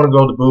 If I want to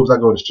go to boobs, I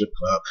go to strip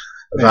club.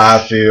 That's how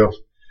I feel.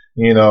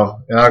 And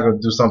I'm going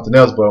to do something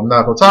else, but I'm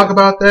not going to talk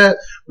about that.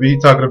 We're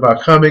talking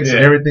about comics and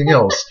everything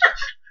else.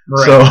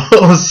 Right.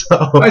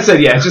 So I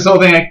said, it's just the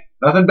whole thing.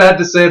 Nothing bad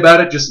to say about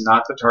it, just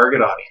not the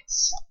target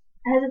audience.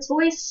 It has its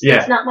voice. Yeah.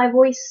 It's not my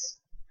voice.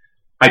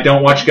 I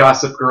don't watch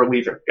Gossip Girl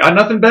either. Got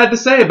nothing bad to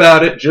say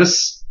about it,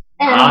 just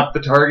not the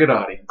target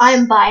audience.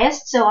 I'm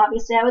biased, so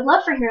obviously I would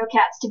love for Hero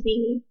Cats to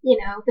be,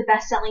 the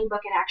best-selling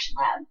book at Action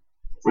Lab.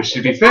 Which,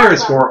 to be fair,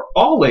 is for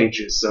all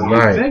ages, so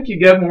you think you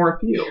get more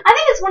appeal. I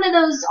think it's one of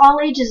those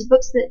all-ages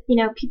books that,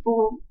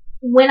 people,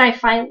 when I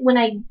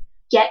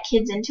get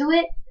kids into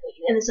it,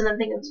 and this is another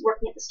thing, I was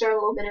working at the store, a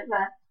little bit of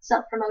a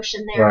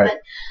self-promotion there, but,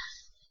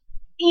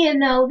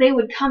 they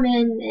would come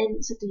in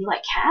and say, do you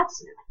like cats?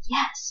 And they're like,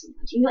 yes.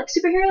 Do you like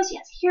superheroes?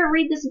 Yes. Here,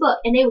 read this book.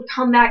 And they would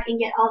come back and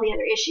get all the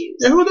other issues.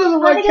 Yeah, who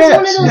doesn't like cats? I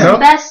think it's one of those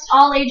best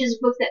all-ages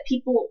books that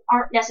people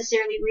aren't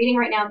necessarily reading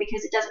right now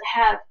because it doesn't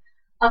have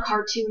a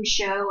cartoon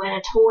show and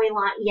a toy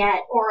line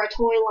yet, or a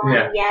toy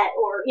line yet,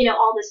 or,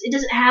 all this. It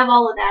doesn't have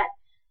all of that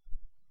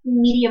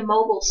media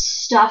mogul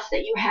stuff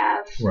that you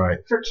have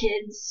for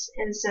kids.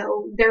 And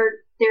so they're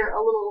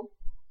a little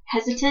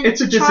hesitant. It's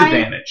a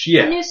disadvantage,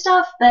 new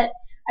stuff, but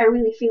I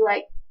really feel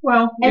like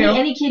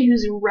any kid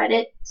who's read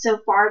it so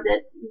far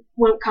that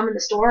won't come in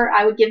the store,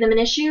 I would give them an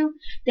issue,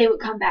 they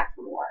would come back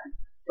for more.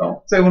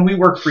 Well, say when we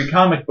work Free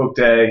Comic Book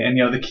Day, and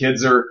the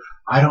kids are,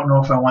 I don't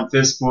know if I want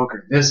this book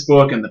or this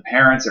book, and the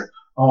parents are,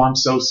 oh, I'm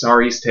so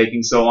sorry he's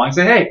taking so long. I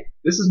say, hey,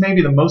 this is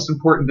maybe the most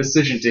important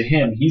decision to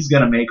him he's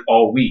going to make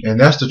all week. And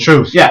that's the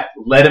truth. Yeah,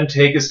 let him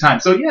take his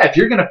time. So if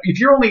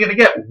you're only going to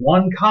get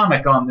one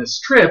comic on this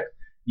trip,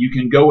 you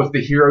can go with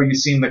the hero you've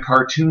seen the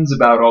cartoons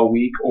about all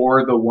week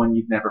or the one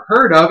you've never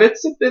heard of.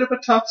 It's a bit of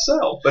a tough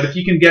sell. But if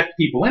you can get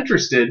people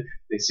interested,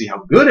 they see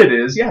how good it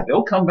is,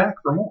 they'll come back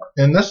for more.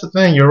 And that's the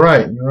thing, you're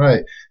right.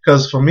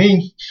 Because for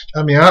me,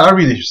 I mean, I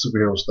read the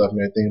superhero stuff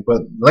and everything,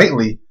 but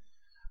lately,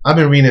 I've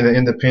been reading the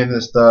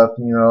independent stuff,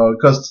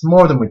 because it's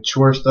more of the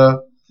mature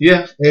stuff.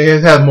 Yeah.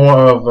 It has more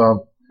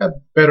of, have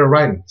better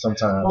writing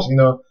sometimes,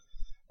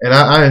 and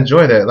I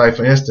enjoy that. Like,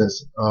 for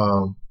instance,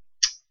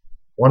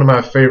 one of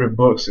my favorite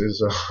books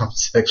is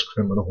Sex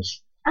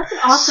Criminals. That's an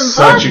awesome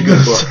book. Such a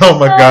good book. Oh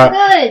my God.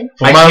 Good.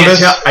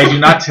 I do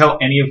not tell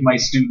any of my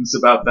students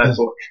about that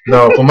book.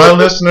 No, for my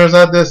listeners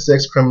out there,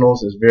 Sex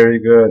Criminals is very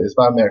good. It's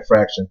by Matt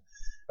Fraction.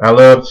 I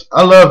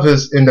love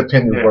his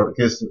independent work,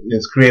 his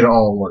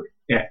creator-owned work.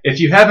 Yeah, if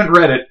you haven't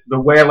read it, the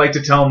way I like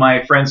to tell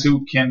my friends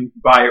who can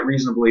buy it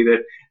reasonably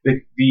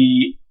that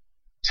the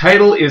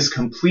title is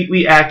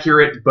completely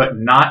accurate, but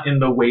not in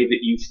the way that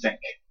you think.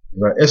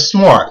 Right, it's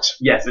smart.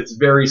 Yes, it's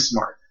very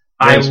smart.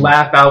 I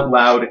laugh out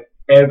loud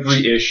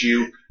every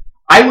issue.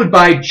 I would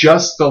buy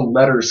just the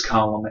letters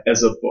column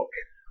as a book.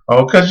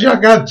 Oh, because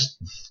y'all got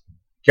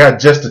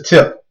just the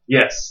tip.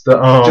 Yes,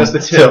 just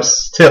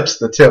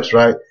the tips,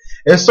 right?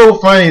 It's so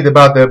funny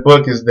about that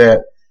book is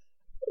that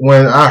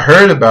when I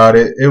heard about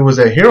it, it was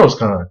at Heroes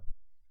Con.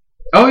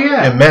 Oh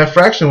yeah, and Matt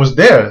Fraction was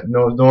there,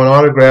 doing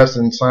autographs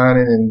and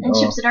signing, and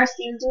Chip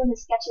Zdarsky was doing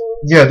his sketches.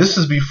 Yeah, this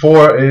is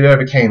before it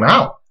ever came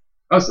out.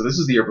 Oh, so this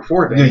is the year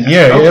before then?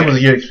 Yeah, it was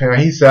the year it came out.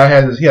 He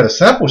said he had a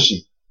sample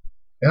sheet,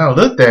 and I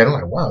looked at it, and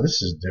I'm like, wow,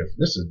 this is different.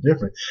 This is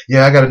different.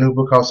 Yeah, I got a new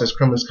book called Sex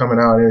Criminals coming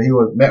out,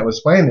 and Matt was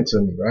explaining it to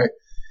me, right?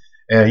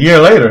 And a year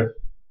later,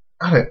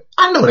 I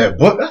know that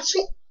book.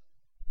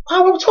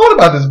 I was told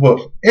about this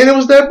book, and it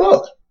was that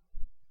book.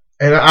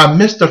 And I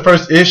missed the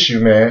first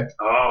issue, man.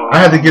 Oh. I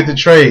had to get the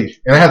trade,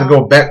 and I had to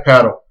go back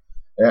paddle.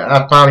 And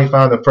I finally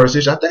found the first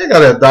issue. I think I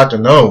got it at Dr.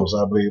 No's,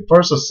 I believe.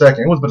 First or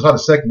second. It was about the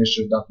second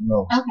issue of Dr.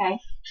 No's. Okay.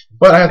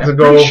 But I had to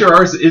go. I'm pretty sure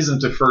ours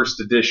isn't a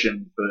first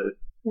edition,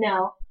 but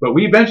No. But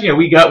we eventually,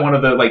 we got one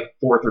of the like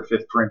 4th or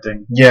 5th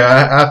printing.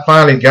 Yeah, I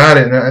finally got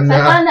it. And So I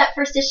found that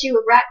first issue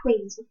of Rat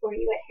Queens before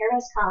you at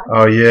Heroes Con.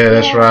 oh yeah,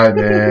 that's right,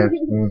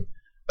 man.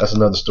 That's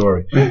another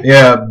story.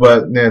 Yeah,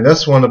 but man,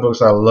 that's one of the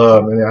books I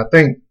love, and I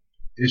think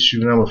issue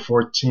number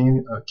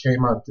 14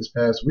 came out this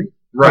past week.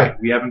 Right.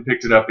 We haven't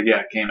picked it up, but yeah,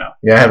 it came out.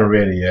 Yeah, I haven't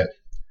read it yet,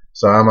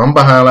 so I'm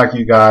behind like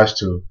you guys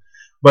too.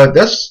 But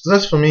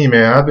that's for me,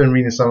 man. I've been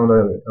reading some of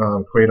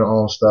the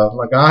creator-owned stuff.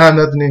 Like I have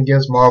nothing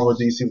against Marvel or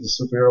DC with the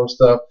superhero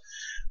stuff,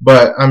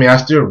 but I mean I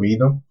still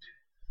read them.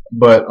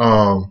 But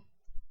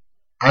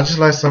I just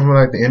like some of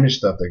like the Image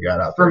stuff they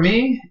got out there. For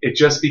me, it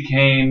just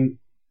became,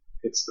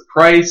 it's the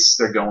price,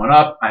 they're going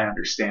up, I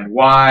understand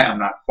why, I'm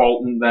not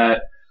faulting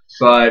that,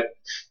 but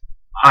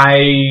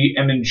I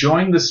am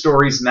enjoying the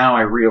stories now.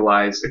 I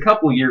realized a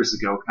couple years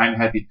ago, kind of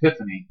had the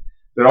epiphany,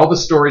 that all the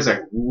stories I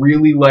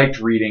really liked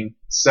reading,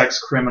 Sex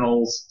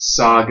Criminals,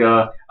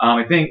 Saga,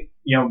 I think,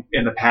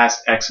 in the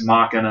past, Ex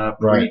Machina,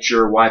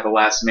 Preacher, Why the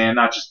Last Man,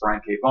 not just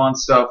Brian K. Vaughan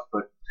stuff,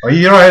 but oh,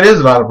 it is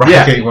a lot of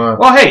Brian K. Vaughan.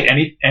 Well, hey,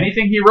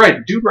 anything he writes,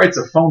 dude writes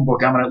a phone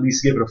book, I'm going to at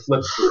least give it a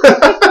flip through.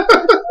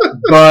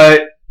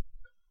 But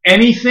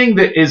anything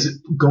that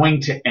is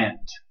going to end.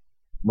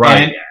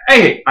 Right. And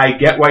hey, I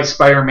get why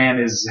Spider-Man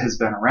has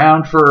been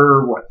around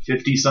for,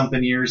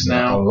 50-something years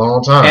now. A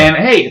long time. And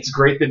hey, it's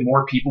great that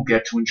more people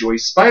get to enjoy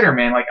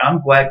Spider-Man. Like,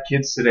 I'm glad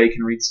kids today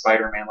can read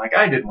Spider-Man like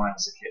I did when I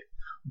was a kid.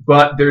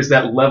 But there's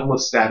that level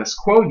of status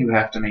quo you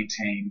have to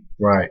maintain.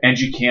 Right. And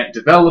you can't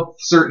develop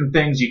certain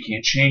things, you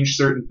can't change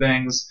certain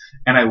things.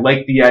 And I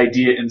like the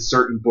idea in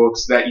certain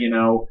books that,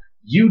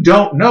 you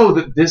don't know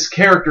that this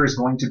character is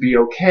going to be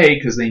okay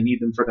because they need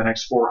them for the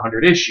next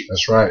 400 issues.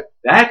 That's right.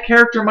 That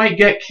character might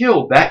get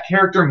killed. That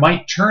character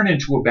might turn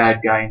into a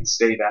bad guy and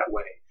stay that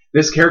way.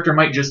 This character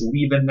might just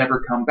leave and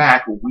never come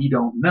back. We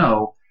don't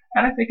know.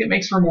 And I think it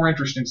makes for a more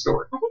interesting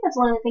story. I think that's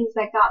one of the things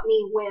that got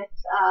me with,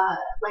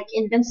 like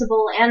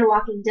Invincible and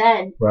Walking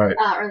Dead. Right.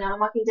 Or not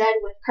Walking Dead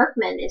with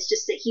Kirkman. It's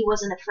just that he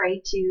wasn't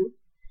afraid to.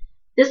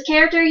 This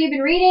character you've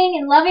been reading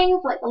and loving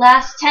for like the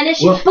last 10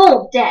 issues,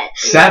 boom, dead.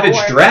 Savage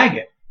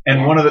Dragon.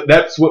 And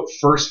that's what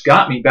first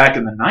got me back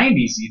in the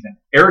 90s even.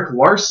 Eric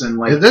Larson,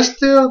 like... Is this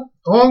still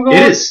ongoing?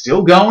 It is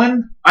still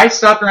going. I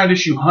stopped around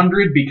issue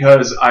 100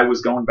 because I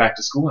was going back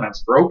to school and I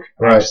was broke.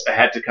 Right. I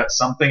had to cut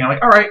something. I'm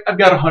like, alright, I've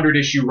got a 100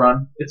 issue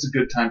run. It's a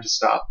good time to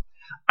stop.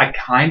 I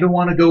kind of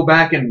want to go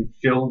back and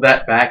fill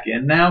that back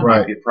in now. Right.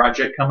 Might be a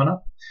project coming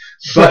up.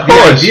 But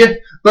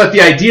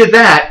the idea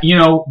that,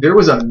 there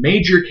was a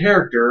major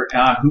character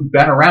who'd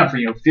been around for,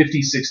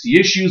 50, 60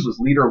 issues, was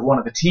leader of one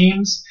of the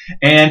teams,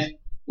 and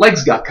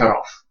legs got cut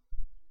off.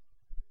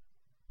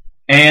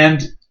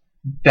 And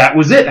that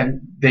was it.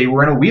 And they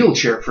were in a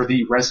wheelchair for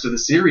the rest of the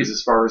series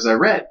as far as I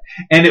read.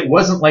 And it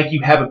wasn't like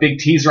you have a big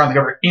teaser on the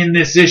cover, in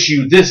this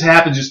issue, this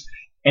happens. Just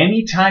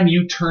anytime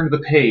you turned the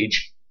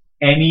page,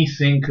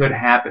 anything could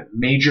happen.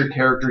 Major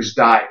characters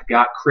died,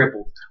 got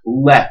crippled,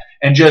 left.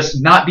 And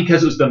just not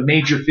because it was the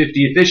major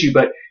 50th issue,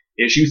 but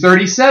issue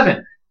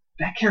 37.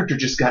 That character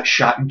just got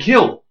shot and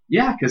killed.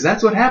 Yeah, because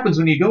that's what happens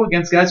when you go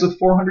against guys with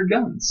 400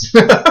 guns.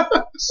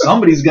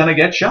 Somebody's gonna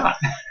get shot.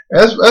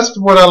 That's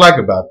what I like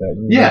about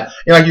that. Yeah.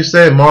 Like you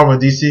said, Marvel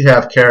and DC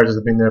have characters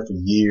that have been there for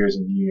years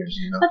and years.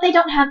 But they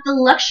don't have the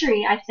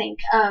luxury, I think,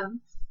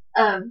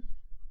 of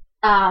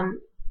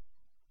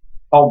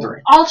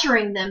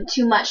altering them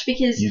too much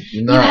because you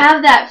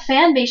have that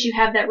fan base, you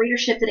have that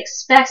readership that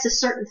expects a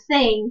certain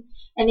thing,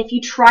 and if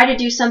you try to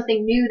do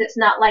something new that's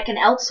not like an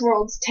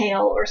Elseworlds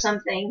tale or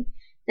something,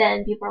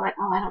 then people are like,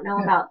 oh, I don't know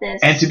about this.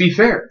 And to be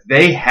fair,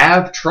 they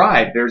have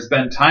tried. There's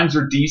been times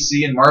where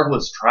DC and Marvel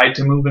has tried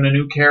to move in a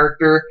new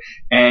character,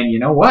 and you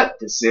know what?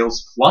 The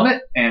sales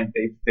plummet, and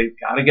they've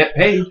got to get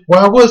paid.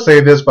 Well, I will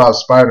say this about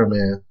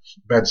Spider-Man,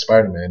 back to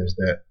Spider-Man, is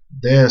that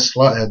Dan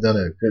Slott has done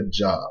a good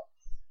job.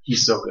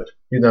 He's so good.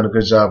 He's done a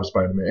good job with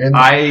Spider-Man. And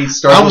I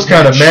was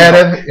kind of mad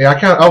at it.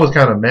 I was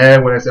kind of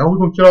mad when they said, "Oh, we're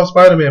gonna kill off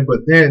Spider-Man," but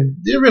then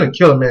they didn't really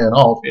kill a man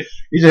off.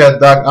 He just had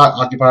Doc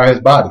occupy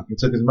his body and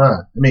took his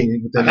mind. I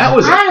mean, that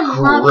was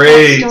a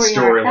great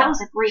story. That was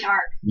a great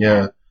arc.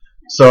 Yeah.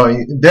 So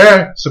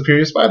their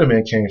Superior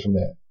Spider-Man came from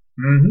that.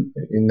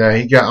 Mm-hmm. And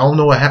he got, I don't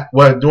know what happened.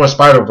 Well, during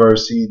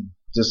Spider-Verse, he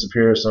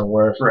disappeared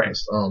somewhere. Right.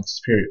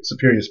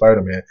 Superior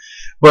Spider-Man.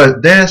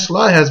 But Dan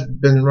Slott has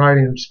been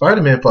writing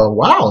Spider-Man for a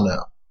while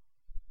now.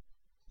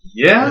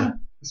 Yeah.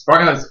 As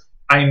far as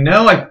I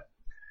know, like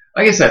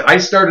I said, I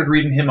started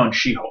reading him on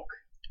She-Hulk.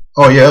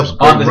 Oh yeah,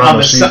 that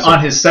was a great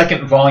on his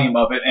second volume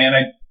of it, and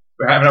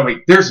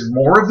there's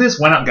more of this.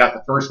 Went out and got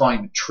the first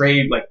volume in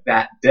trade like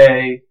that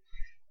day,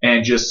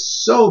 and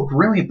just so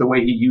brilliant the way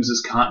he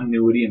uses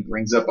continuity and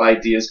brings up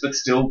ideas, but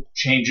still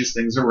changes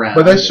things around.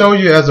 But they show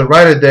you as a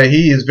writer that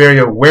he is very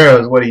aware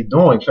of what he's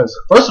doing. Because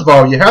first of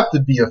all, you have to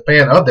be a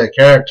fan of that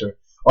character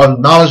or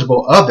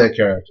knowledgeable of that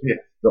character, in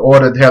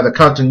order to have the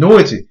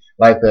continuity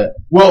like that.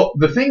 Well,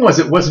 the thing was,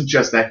 it wasn't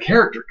just that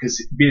character,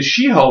 because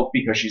She-Hulk,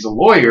 because she's a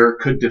lawyer,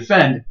 could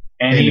defend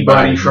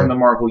anybody from the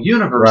Marvel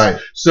Universe. Right.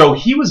 So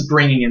he was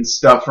bringing in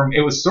stuff from,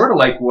 it was sort of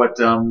like what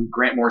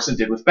Grant Morrison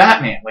did with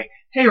Batman. Like,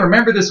 hey,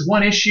 remember this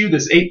one issue,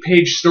 this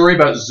 8-page story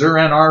about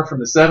Zur-En-Arrh from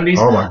the 70s?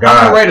 Oh my I'm God.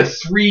 going to write a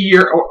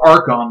 3-year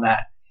arc on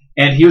that.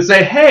 And he would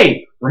say,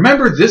 hey,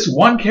 remember this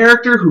one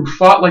character who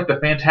fought like the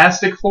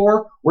Fantastic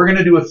Four? We're going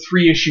to do a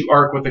 3-issue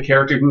arc with a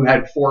character who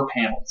had 4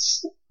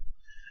 panels.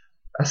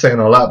 That's saying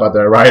a lot about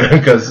that writer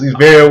because he's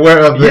very aware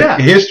of the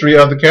history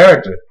of the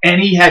character.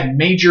 And he had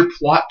major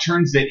plot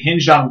turns that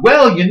hinged on,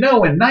 well, in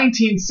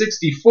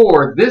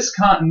 1964, this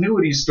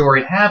continuity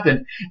story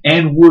happened,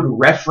 and would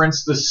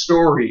reference the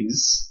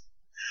stories.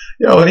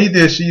 Yo, when he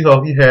did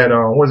She-Hulk, he had,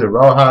 was it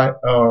Rawhide?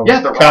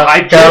 The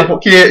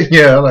Rawhide Kid.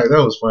 Yeah, like,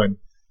 that was funny.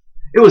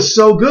 It was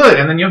so good.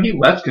 And then, he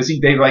left because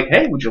they were like,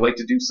 hey, would you like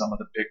to do some of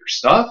the bigger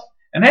stuff?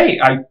 And hey,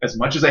 as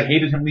much as I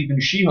hated him leaving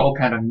She-Hulk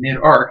kind of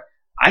mid-arc,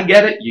 I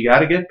get it. You got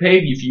to get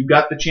paid. If you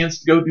got the chance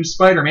to go do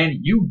Spider-Man,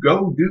 you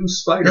go do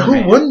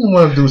Spider-Man. Who wouldn't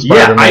want to do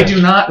Spider-Man? Yeah, I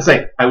do not.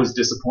 Say, I was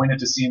disappointed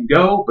to see him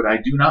go, but I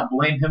do not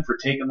blame him for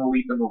taking the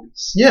leap in the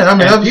least. Yeah, I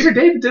mean, Peter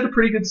David did a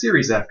pretty good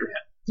series after him.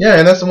 Yeah,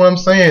 and that's what I'm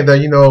saying. That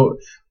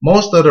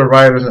most of the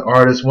writers and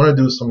artists want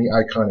to do some of the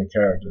iconic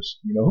characters.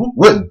 Who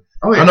wouldn't?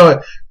 Oh, yeah. I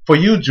know. For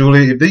you,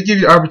 Julie, if they give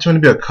you the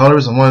opportunity to be a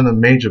colorist in one of the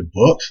major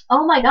books,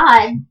 oh my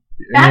God.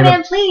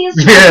 Batman, please.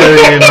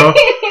 Yeah,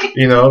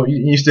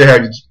 you still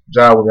have your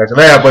job with your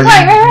lab, but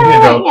right,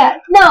 yeah.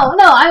 No,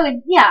 I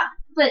would, yeah.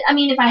 But I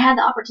mean, if I had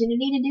the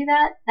opportunity to do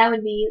that, that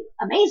would be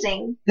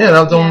amazing. Yeah,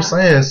 that's what I'm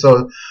saying.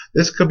 So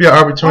this could be an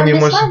opportunity.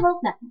 Miss Marvel,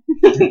 no.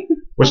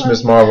 Which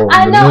Miss Marvel?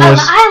 I know.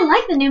 I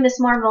like the new Miss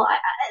Marvel.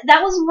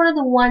 That was one of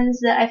the ones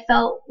that I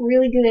felt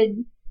really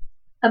good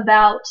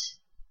about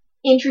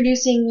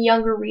introducing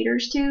younger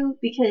readers to,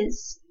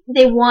 because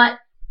they want.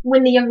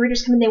 When the young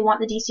readers come in, they want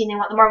the DC and they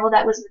want the Marvel.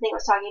 That was the thing I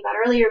was talking about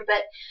earlier.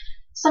 But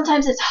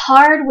sometimes it's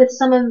hard with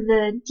some of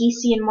the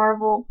DC and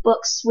Marvel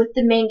books with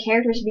the main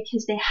characters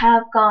because they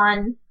have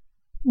gone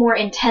more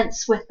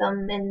intense with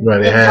them and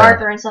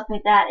darker and stuff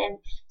like that. And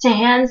to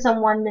hand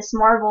someone Miss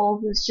Marvel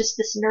who's just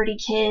this nerdy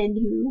kid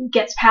who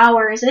gets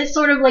powers, and it's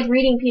sort of like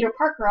reading Peter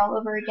Parker all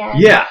over again.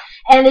 Yeah.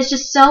 And it's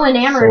just so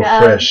enamored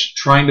of fresh.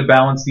 Trying to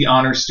balance the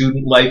honor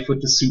student life with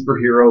the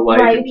superhero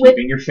life and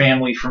keeping your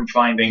family from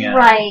finding out.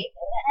 Right.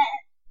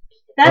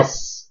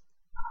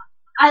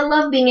 I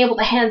love being able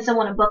to hand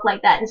someone a book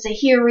like that and say,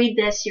 here, read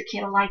this, your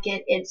kid will like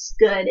it, it's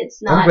good,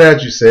 it's not. I'm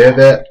glad you said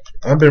that.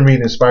 I've been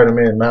reading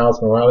Spider-Man,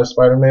 Miles Morales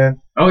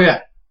Spider-Man. Oh, yeah.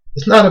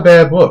 It's not a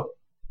bad book.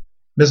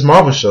 Miss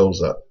Marvel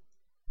shows up.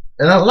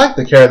 And I like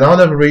the character. I'll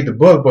never read the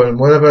book, but in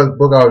whatever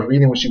book I was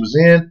reading when she was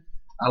in,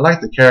 I like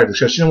the character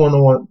because she didn't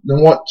want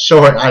to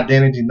show her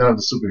identity, none of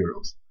the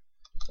superheroes.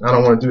 I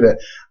don't want to do that.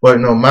 But,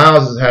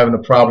 Miles is having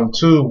a problem,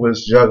 too,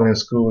 with juggling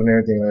school and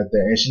everything like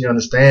that, and she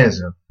understands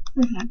him.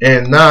 Mm-hmm.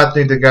 And now I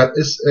think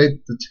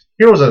the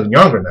heroes are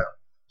younger now.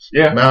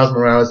 Yeah. Miles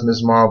Morales,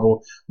 Miss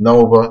Marvel,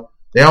 Nova,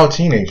 they're all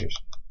teenagers.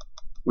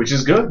 Which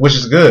is good.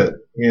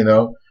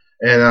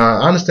 And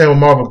I understand where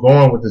Marvel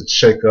going with the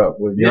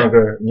shake-up with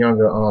younger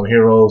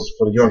heroes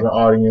for the younger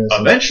audience.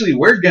 Eventually,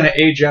 we're going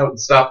to age out and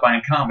stop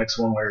buying comics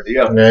one way or the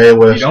other. Yeah,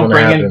 well, if you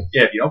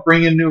don't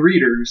bring in new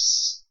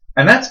readers.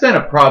 And that's been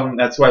a problem.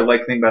 That's why I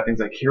like thinking about things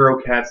like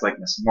Hero Cats, like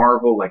Miss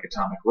Marvel, like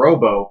Atomic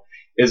Robo,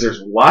 is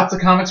there's lots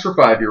of comics for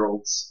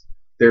 5-year-olds.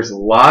 There's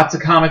lots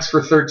of comics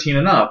for 13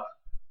 and up,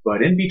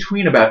 but in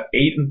between about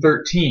 8 and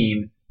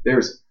 13,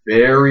 there's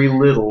very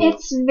little.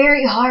 It's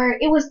very hard.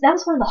 That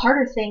was one of the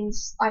harder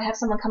things. I'd have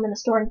someone come in the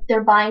store and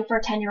they're buying for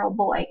a 10-year-old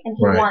boy, and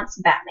he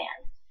wants Batman.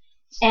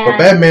 But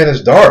Batman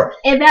is dark.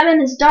 And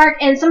Batman is dark,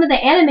 and some of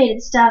the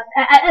animated stuff.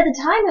 At the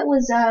time, it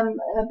was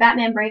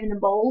Batman Brave and the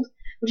Bold,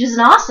 which is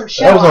an awesome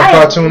show. That was on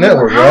Cartoon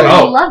Network, right?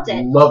 I loved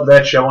it. Love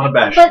that show on a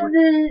bash. But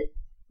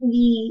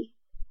the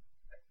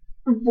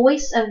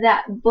voice of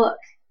that book,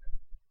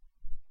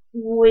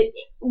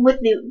 with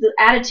the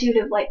attitude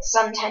of like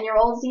some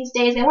 10-year-olds these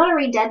days, they want to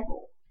read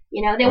Deadpool.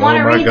 They want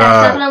to read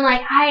that stuff, and I'm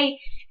like,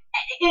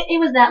 it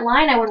was that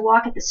line I would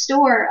walk at the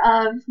store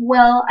of,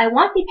 well, I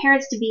want the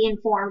parents to be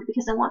informed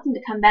because I want them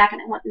to come back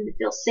and I want them to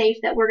feel safe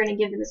that we're going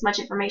to give them as much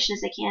information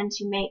as they can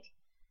to make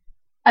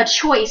a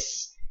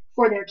choice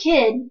for their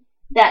kid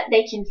that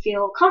they can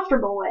feel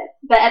comfortable with.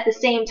 But at the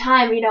same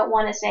time, you don't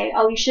want to say,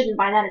 oh, you shouldn't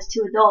buy that, it's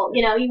too adult.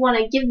 You want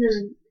to give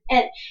them.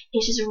 And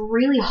it's just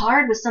really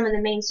hard with some of the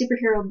main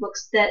superhero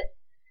books that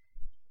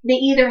they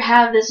either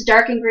have this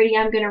dark and gritty,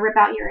 I'm going to rip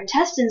out your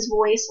intestines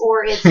voice,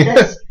 or it's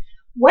this,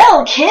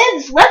 well,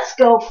 kids, let's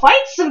go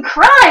fight some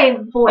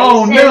crime voice.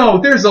 Oh,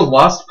 no, there's a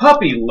lost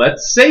puppy.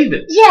 Let's save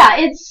it.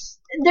 Yeah,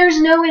 there's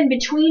no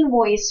in-between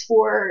voice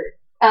for,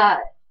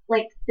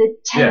 like, the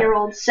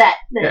 10-year-old set.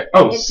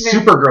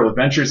 Supergirl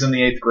Adventures in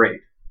the 8th Grade.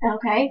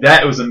 Okay.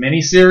 That was a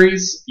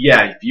miniseries.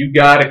 Yeah, if you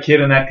got a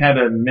kid in that kind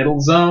of middle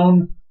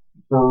zone,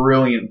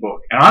 brilliant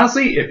book. And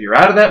honestly, if you're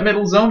out of that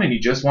middle zone and you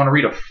just want to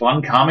read a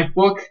fun comic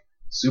book,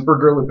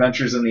 Supergirl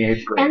Adventures in the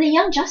 8th Grade. And the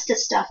Young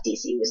Justice stuff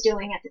DC was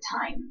doing at the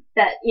time.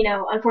 That,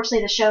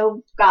 unfortunately the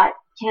show got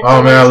canceled.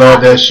 Oh man, I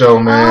love that show,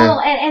 man. Oh,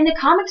 and the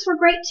comics were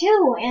great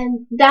too.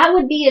 And that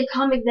would be a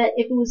comic that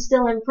if it was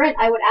still in print,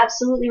 I would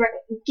absolutely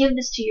give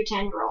this to your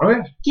 10-year-old. Oh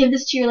yeah. Give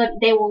this to your,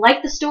 they will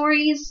like the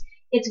stories.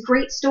 it's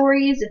great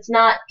stories. It's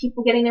not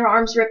people getting their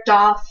arms ripped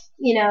off,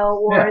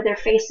 or their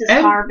faces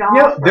carved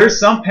off. There's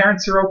some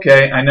parents who are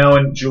okay. I know,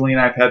 and Julie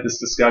and I have had this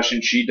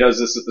discussion. She does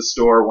this at the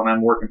store when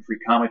I'm working Free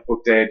Comic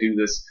Book Day. I do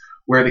this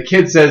where the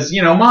kid says,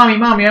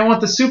 Mommy, I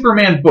want the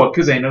Superman book,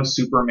 because they know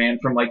Superman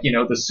from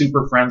the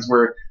Super Friends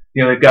where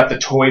they've got the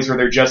toys where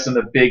they're just in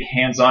the big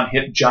hands-on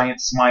hip giant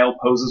smile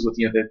poses with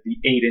the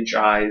 8-inch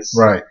eyes.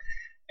 Right.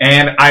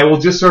 And I will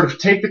just sort of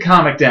take the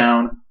comic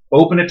down,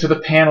 open it to the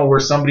panel where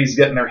somebody's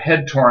getting their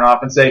head torn off,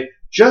 and say,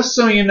 just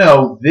so you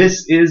know,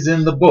 this is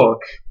in the book.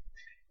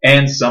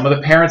 And some of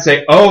the parents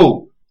say,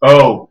 oh,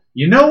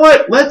 you know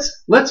what?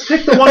 Let's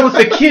pick the one with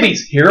the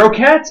kitties. Hero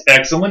Cats,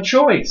 excellent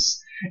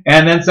choice.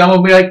 And then some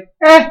will be like,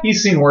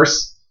 he's seen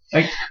worse.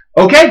 Like,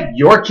 okay,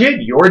 your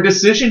kid, your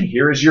decision.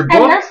 Here is your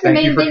book. And that's the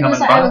Thank main thing was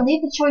by. I would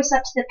leave the choice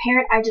up to the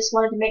parent. I just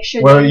wanted to make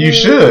sure. Well, you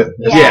should.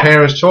 It's the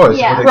parent's choice.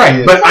 Yeah.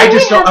 Right, but So I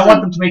just don't. I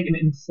want them to make an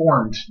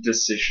informed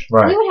decision.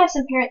 Right. We would have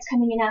some parents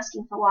coming in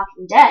asking for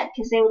Walking Dead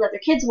because they would let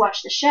their kids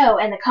watch the show,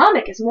 and the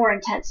comic is more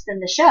intense than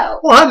the show.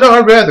 Well, I know.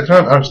 I read the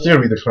comic. I'm still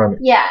reading the comic.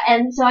 Yeah,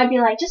 and so I'd be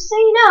like, just so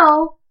you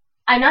know,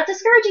 I'm not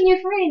discouraging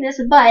you from reading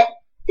this, but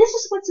this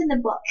is what's in the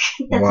book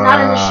that's not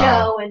in the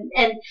show.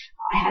 And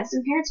I had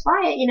some parents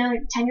buy it,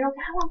 10-year-old,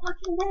 I want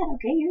Walking Dead.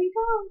 Okay, here you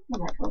go.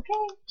 I'm like,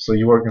 okay. So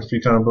you working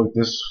Free Comic Book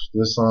this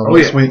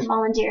yeah. week?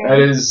 Volunteering. That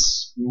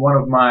is one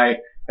of my.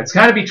 It's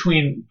kind of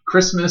between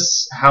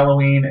Christmas,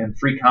 Halloween, and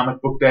Free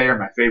Comic Book Day are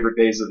my favorite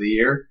days of the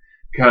year.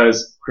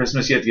 Because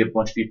Christmas, you have to give a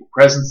bunch of people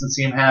presents and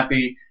see them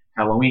happy.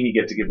 Halloween, you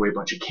get to give away a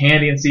bunch of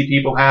candy and see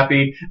people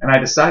happy. And I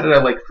decided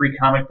I like Free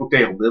Comic Book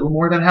Day a little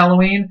more than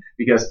Halloween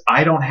because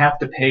I don't have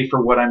to pay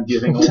for what I'm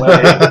giving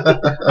away.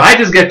 I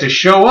just get to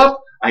show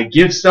up, I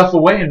give stuff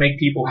away and make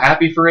people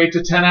happy for 8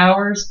 to 10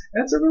 hours.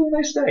 That's a really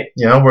nice day.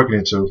 Yeah, I'm working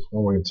it too.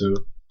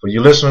 For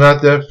you listening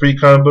out there, Free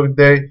Comic Book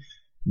Day,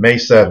 May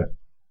 7th.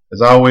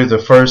 It's always the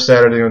first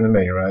Saturday in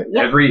May, right?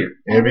 Yep. Every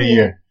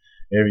year.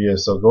 Every year.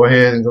 So go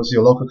ahead and go to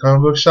your local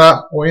comic book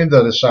shop or any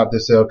other shop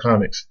that sell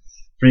comics.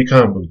 Free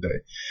Comic Book Day.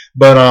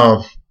 But,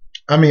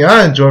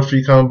 I enjoy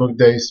Free Comic Book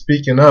Day.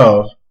 Speaking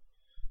of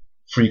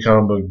Free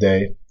Comic Book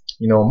Day,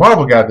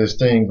 Marvel got this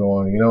thing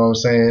going, you know what I'm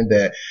saying?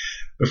 That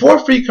before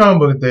Free Comic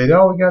Book Day, they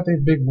always got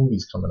these big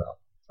movies coming out.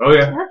 Oh,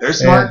 yeah. They're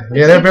smart.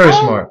 Yeah, they're very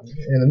smart.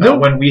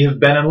 And when we have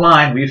been in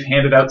line, we've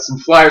handed out some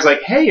flyers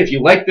like, hey, if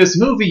you like this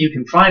movie, you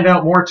can find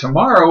out more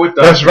tomorrow with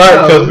That's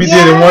right, because we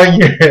did it one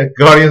year at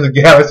Guardians of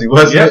the Galaxy,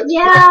 wasn't it?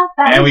 Yeah.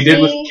 And we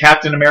did with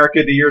Captain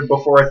America the year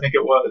before, I think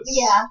it was.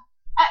 Yeah.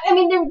 There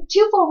were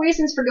twofold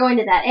reasons for going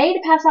to that. A, to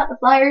pass out the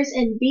flyers,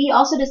 and B,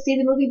 also to see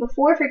the movie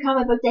before Free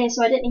Comic Book Day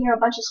so I didn't hear a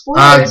bunch of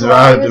spoilers.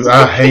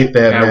 I hate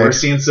that, man. We're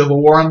seeing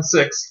Civil War on the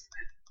 6th.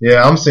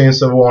 Yeah, I'm seeing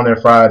Civil War on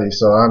that Friday,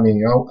 so I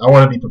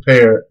want to be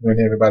prepared when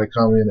everybody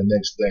comes in the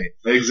next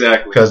day.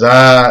 Exactly. Because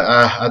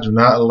I do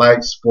not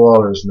like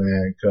spoilers,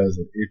 man. Because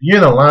if you're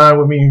in a line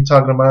with me, you're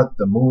talking about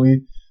the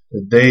movie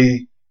the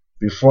day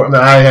before,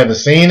 I haven't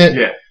seen it.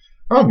 Yeah.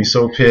 I'll be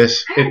so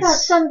pissed. I heard about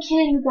some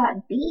kid who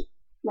got beat,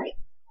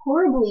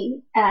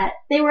 horribly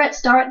they were at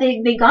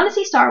they'd gone to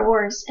see Star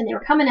Wars and they were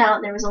coming out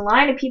and there was a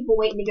line of people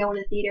waiting to go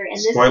into the theater and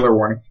spoiler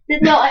warning.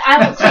 No, I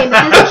won't say,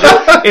 but this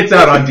kid it's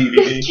out on DVD.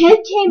 This kid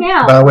came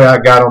out. By the way, I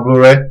got on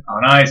Blu-ray. Oh,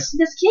 nice.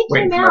 This kid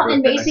came out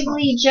and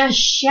basically just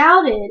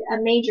shouted a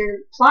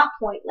major plot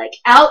point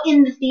out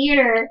in the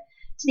theater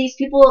to these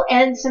people,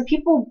 and some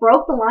people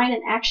broke the line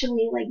and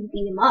actually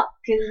beat him up.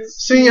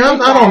 See, I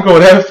don't go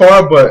that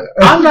far, but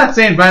I'm not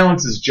saying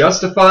violence is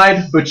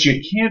justified, but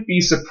you can't be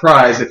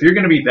surprised if you're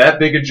going to be that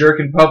big a jerk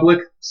in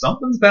public.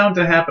 Something's bound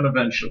to happen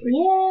eventually.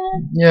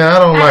 Yeah, I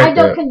don't like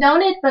that. I don't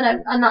condone it, but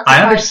I'm not surprised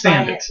I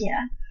understand by it.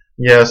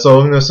 Yeah.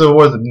 So Civil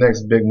War is the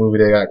next big movie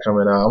they got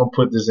coming out. I'm gonna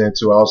put this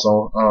into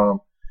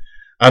also.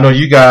 I know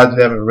you guys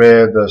never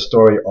read the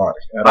story arc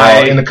at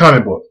all in the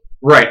comic book.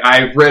 Right,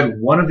 I've read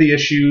one of the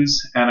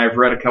issues, and I've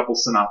read a couple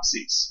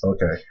synopses.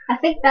 Okay. I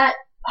think that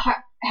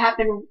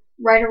happened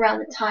right around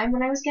the time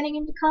when I was getting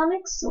into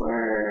comics,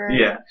 or...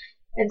 Yeah.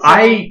 And so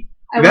I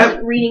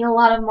wasn't reading a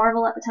lot of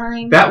Marvel at the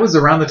time. That was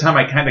around the time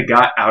I kind of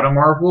got out of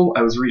Marvel.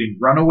 I was reading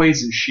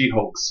Runaways and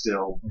She-Hulk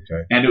still.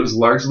 Okay. And it was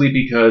largely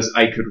because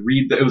I could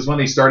read... It was when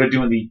they started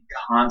doing the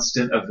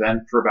constant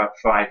event for about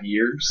 5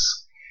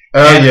 years.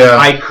 And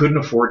I couldn't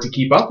afford to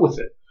keep up with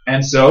it.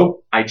 And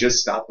so I just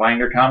stopped buying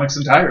their comics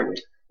entirely.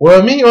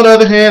 Well, me, on the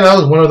other hand, I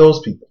was one of those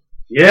people.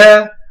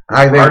 Yeah.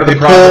 They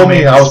pulled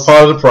me. I was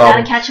part of the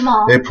problem. Gotta catch them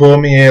all. They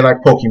pulled me in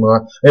like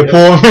Pokemon. They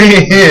pulled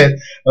me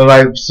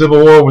in.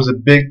 Civil War was a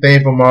big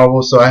thing for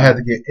Marvel, so I had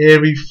to get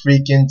every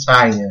freaking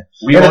tie-in.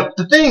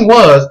 The thing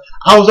was,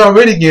 I was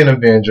already getting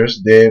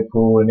Avengers,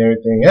 Deadpool, and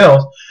everything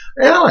else.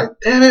 And I'm like,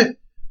 damn it.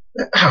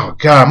 Oh,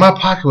 God, my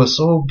pocket was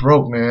so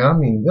broke, man.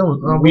 That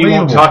was unbelievable. We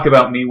won't talk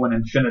about me when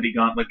Infinity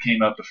Gauntlet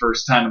came out the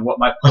first time and what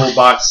my pull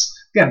box...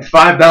 Again,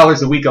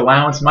 $5 a week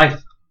allowance. My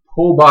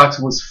whole box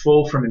was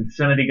full from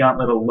Infinity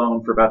Gauntlet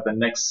alone for about the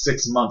next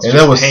 6 months. And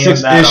that was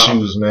 6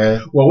 issues,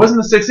 man. Well, it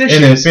wasn't the 6 issues.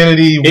 And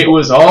Infinity... It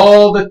was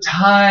all the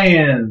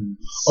tie-ins.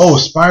 Oh,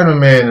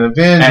 Spider-Man and And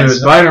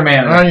Avengers. Spider-Man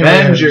and Iron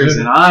Man. Avengers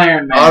and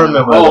Iron Man. I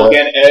remember and Hulk,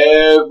 that.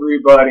 and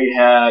everybody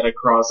had a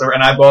crossover.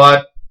 And I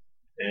bought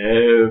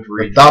The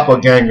everything.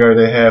 doppelganger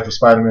they had for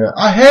Spider-Man.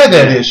 I had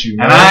that issue,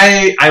 man.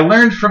 And I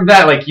learned from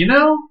that, like,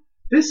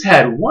 this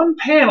had one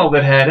panel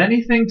that had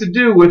anything to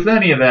do with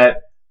any of that.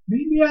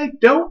 Maybe I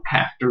don't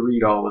have to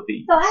read all of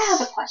these. So I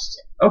have a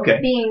question. Okay.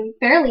 Being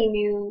fairly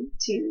new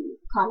to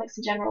comics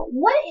in general,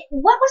 what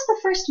was the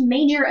first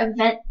major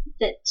event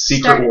that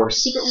Secret started? Wars.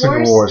 Secret Secret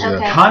Wars? Wars, yeah.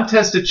 Okay.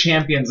 Contest of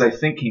Champions, I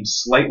think, came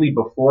slightly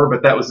before,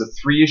 but that was a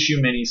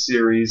 3-issue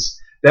miniseries.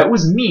 That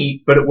was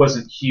neat, but it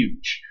wasn't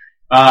huge.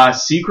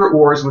 Secret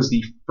Wars was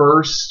the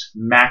first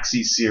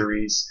maxi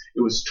series.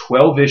 It was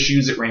 12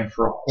 issues. It ran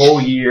for a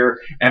whole year,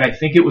 and I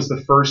think it was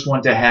the first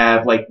one to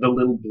have like the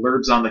little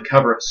blurbs on the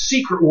cover of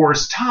Secret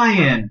Wars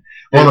tie-in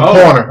On the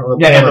corner.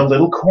 in the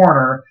little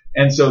corner.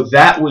 And so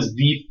that was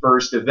the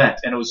first event,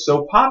 and it was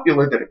so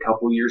popular that a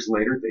couple years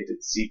later they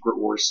did Secret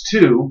Wars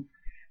 2,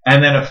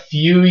 and then a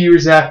few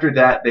years after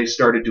that they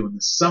started doing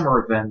the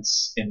summer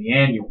events in the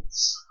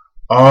annuals.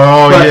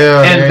 Oh, But-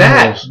 yeah. and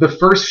Animals. the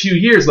first few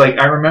years, like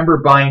I remember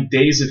buying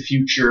Days of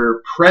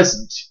Future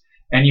Present,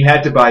 and you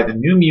had to buy the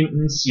New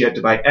Mutants, you had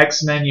to buy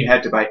X-Men, you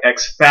had to buy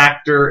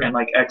X-Factor, and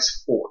like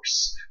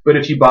X-Force. But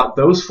if you bought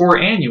those 4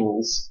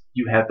 annuals,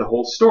 you had the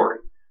whole story.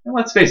 And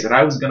let's face it,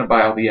 I was going to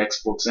buy all the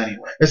X books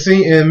anyway. And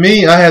see, in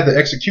me, I had the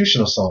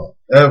Executioner song.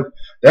 That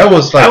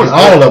was like That was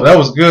all good. of it. That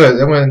was good.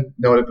 That when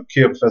they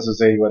killed Professor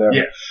Xavier, whatever.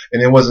 Yeah.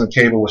 And it wasn't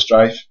Cable with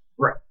Strife.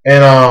 Right.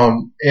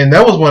 And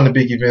that was one of the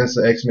big events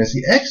of X-Men.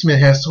 See, X-Men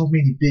has so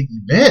many big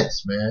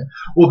events, man.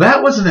 Well,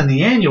 that wasn't in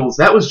the annuals.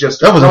 That was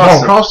just That was a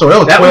whole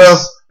crossover. That was 12.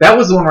 That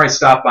was the one where I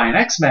stopped buying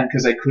X-Men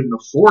because I couldn't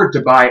afford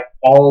to buy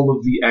all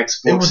of the X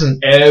It books was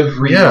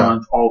every yeah.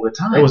 month all the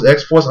time. It was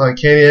X-Force,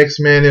 Uncanny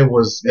X-Men. It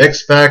was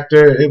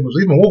X-Factor. It was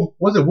even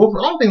was it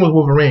Wolverine? I don't think it was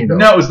Wolverine though.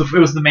 No, it was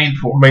the main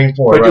 4. Main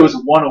 4, But right? it was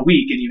one a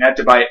week, and you had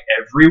to buy it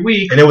every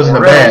week. And it was in a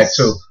or bag else-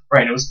 too.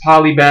 Right, it was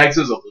poly bags.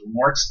 It was a little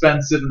more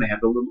expensive, and they had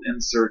the little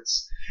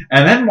inserts.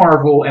 And then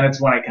Marvel, and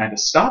it's when I kind of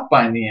stopped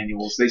buying the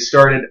annuals. They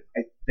started,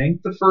 I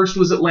think the first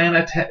was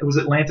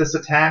Atlantis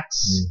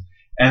Attacks,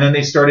 and then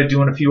they started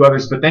doing a few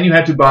others. But then you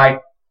had to buy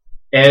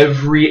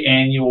every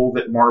annual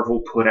that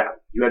Marvel put out.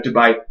 You had to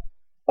buy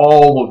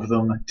all of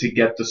them to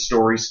get the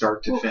story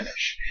start to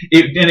finish.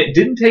 And it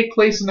didn't take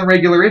place in the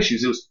regular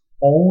issues. It was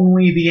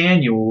only the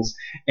annuals,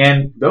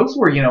 and those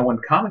were, when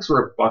comics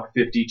were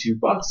 $1.50,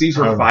 $2, these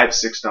were $5,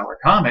 $6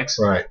 comics.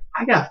 Right.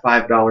 I got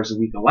 $5 a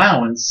week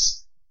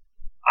allowance.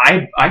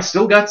 I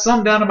still got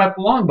some down in my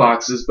long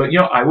boxes, but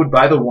I would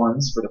buy the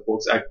ones for the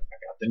books. I got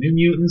the New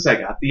Mutants, I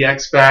got the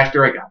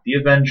X-Factor, I got the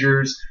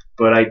Avengers,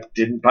 but I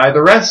didn't buy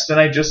the rest, and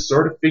I just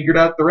sort of figured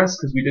out the rest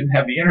because we didn't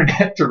have the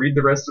internet to read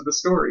the rest of the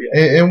story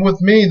yet. And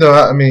with me though,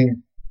 I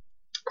mean,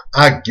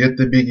 I get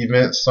the big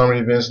events, summer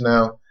events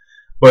now,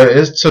 but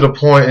it's to the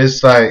point.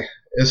 It's like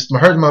it's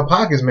hurting my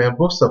pockets, man.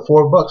 Books are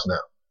 $4 now.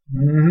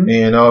 Mm-hmm.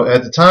 And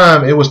at the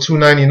time, it was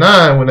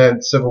 $2.99 when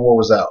that Civil War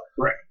was out,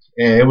 Right.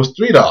 and it was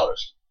 $3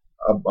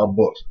 a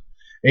book.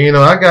 And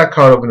I got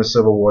caught up in the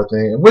Civil War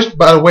thing, which,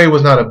 by the way,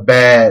 was not a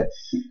bad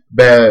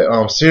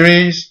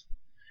series.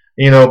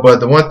 But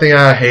the one thing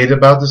I hated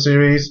about the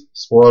series,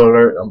 spoiler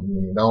alert,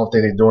 I don't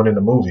think they're doing it in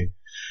the movie,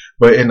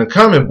 but in the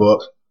comic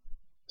book,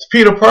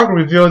 Peter Parker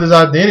revealed his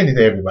identity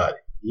to everybody.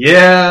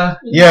 Yeah.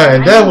 Yeah,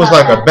 and I that know was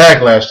about like a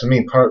backlash to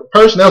me.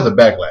 Personally, that was a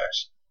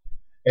backlash.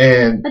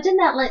 And But didn't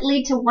that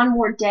lead to One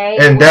More Day?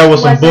 that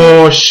was some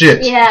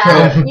bullshit.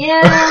 Yeah,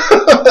 yeah.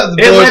 That's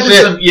It led to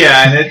bullshit. some,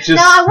 and it just.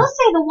 No, I will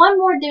say the One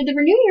More Day, the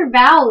Renew Your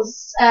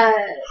Vows.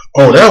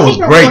 Oh, that was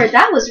Secret great. War,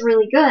 that was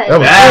really good. That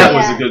was That great.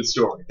 was Yeah. a good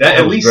story.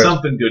 At was least great.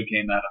 something good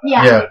came out of it.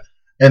 Yeah. Yeah.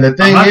 And the I'm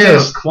thing not saying it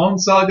is, was Clone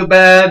Saga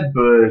bad,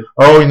 but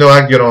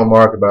I get on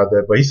Mark about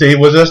that, but he said he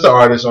was just the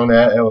artist on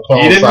that.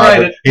 He didn't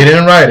write it. He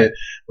didn't write it,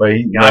 but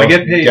he Gotta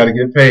get paid. Got to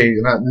get paid.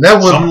 And that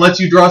was someone lets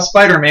you draw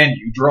Spider-Man,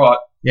 you draw it.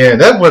 yeah.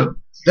 That I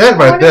right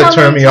wonder there how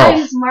turned many me off.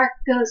 times Mark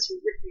goes,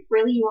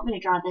 really, you want me to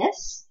draw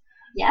this?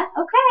 Yeah,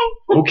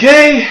 okay.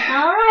 Okay.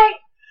 Alright.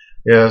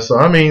 Yeah, so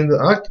I mean,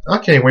 I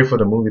can't wait for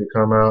the movie to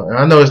come out. And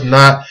I know it's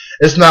not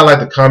like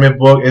the comic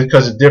book, it's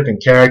because of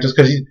different characters.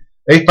 Because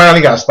they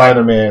finally got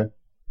Spider-Man.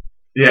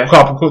 Yeah.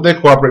 They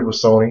cooperate with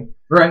Sony.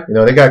 Right.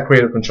 They got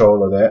creative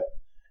control of that.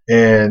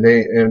 And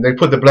they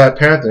put the Black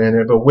Panther in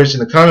there, but which in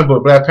the comic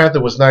book, Black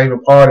Panther was not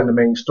even part of the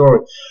main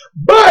story.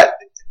 But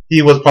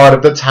he was part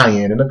of the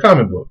tie-in in the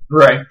comic book.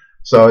 Right.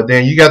 So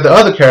then you got the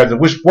other character,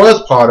 which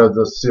was part of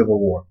the Civil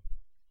War,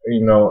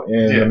 in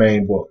the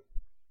main book.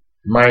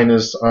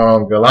 Minus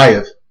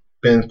Goliath,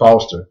 Ben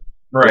Foster.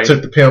 Right.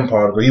 Took the Pym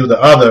particle. He was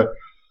the other.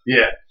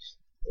 Yeah.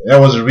 That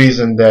was the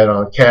reason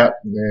that Cap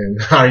and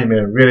Iron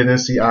Man really didn't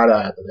see eye to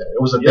eye after that.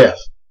 It was a death.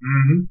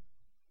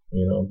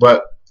 Mm-hmm.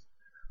 But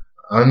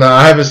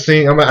I haven't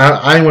seen.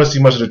 I didn't want to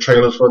see much of the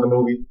trailers for the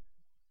movie.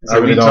 I So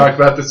really we don't. talked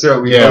about this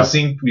earlier. Yeah.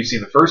 We've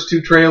seen the first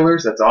 2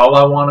 trailers. That's all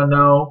I want to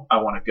know. I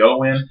want to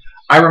go in.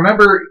 I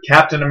remember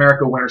Captain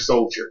America Winter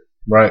Soldier.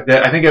 Right.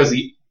 That I think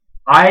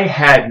I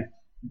had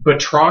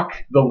Batroc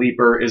the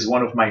Leaper is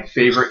one of my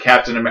favorite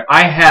Captain America.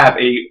 I have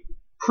a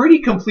pretty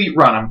complete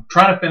run. I'm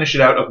trying to finish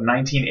it out of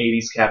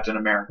 1980s Captain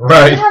America. Do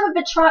Right. you have a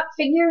Batroc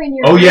figure in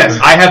your Oh room? yes,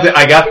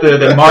 I got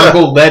the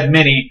Marvel lead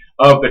mini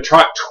of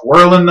Batroc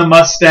twirling the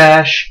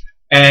mustache,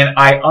 and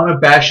I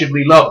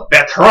unabashedly love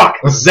Batroc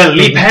the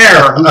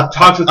Leaper, who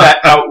talks with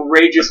that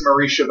outrageous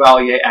Marie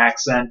Chevalier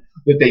accent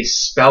that they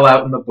spell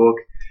out in the book,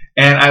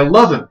 and I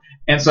love him.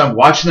 And so I'm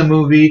watching the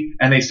movie,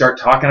 and they start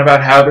talking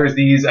about how there's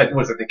these,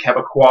 was it the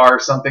Quebecois or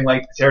something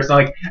like,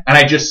 and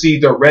I just see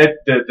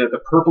the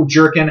purple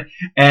jerkin,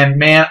 and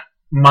man,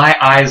 my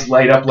eyes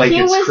light up like He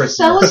it's was Christmas.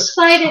 so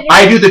excited.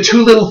 I do the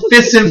two little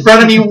fists in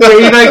front of me wave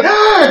like,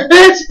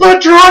 it's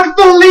Batroc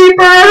the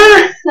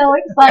Leaper! So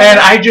excited. And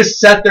I just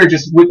sat there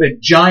just with a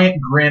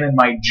giant grin and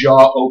my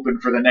jaw open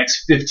for the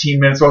next 15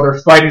 minutes while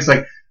they're fighting. It's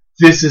like,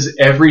 this is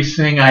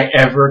everything I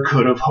ever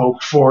could have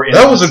hoped for in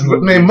That was this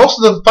movie. I mean,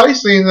 most of the fight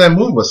scenes in that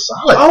movie was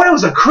solid. Oh, and it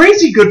was a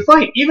crazy good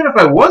fight. Even if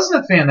I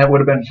wasn't a fan, that would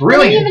have been They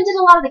brilliant. even did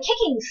a lot of the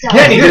kicking stuff.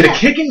 Yeah, they did the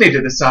kicking, they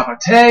did the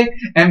savate,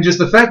 and just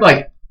the fact,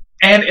 like,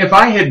 and if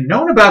I had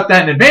known about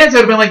that in advance, I'd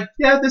have been like,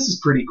 yeah, this is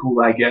pretty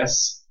cool, I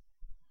guess.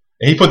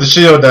 And he put the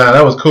shield down.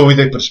 That was cool. He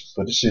did put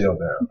the shield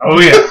down. Oh,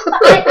 yeah.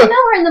 I know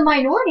we're in the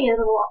minority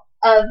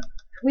of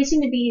we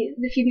seem to be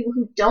the few people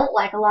who don't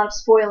like a lot of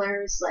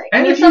spoilers. Like, And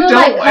I mean, if some you of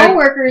my don't like-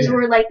 coworkers yeah.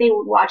 were like, they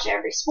would watch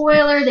every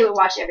spoiler, they would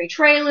watch every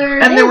trailer.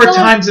 And they there would were go-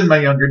 times in my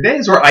younger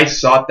days where I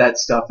sought that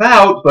stuff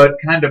out, but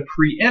kind of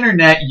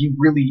pre-internet, you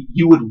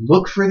would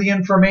look for the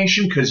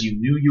information because you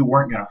knew you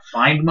weren't going to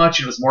find much.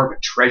 It was more of a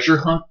treasure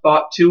hunt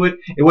thought to it.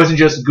 It wasn't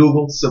just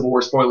Google Civil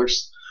War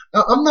spoilers.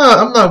 I'm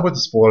not with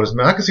the spoilers,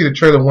 man. I can see the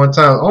trailer one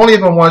time, only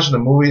if I'm watching a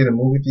movie in a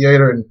movie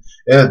theater, and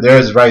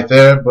there's right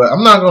there. But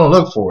I'm not gonna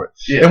look for it.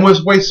 Yeah. And with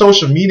the way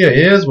social media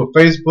is, with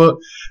Facebook,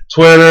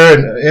 Twitter,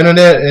 and the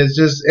internet, it's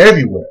just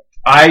everywhere.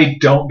 I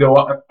don't go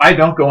on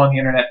the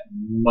internet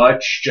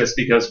much just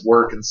because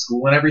work and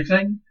school and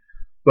everything.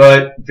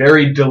 But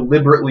very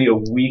deliberately a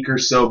week or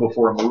so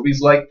before movies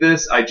like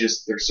this,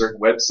 there's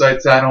certain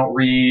websites I don't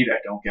read. I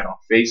don't get on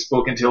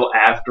Facebook until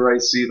after I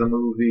see the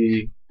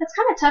movie. It's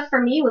kind of tough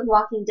for me with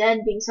Walking Dead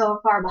being so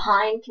far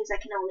behind because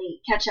I can only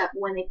catch up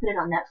when they put it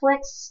on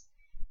Netflix.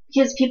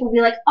 Because people will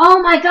be like,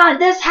 oh my god,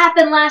 this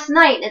happened last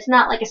night. And it's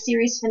not like a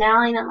series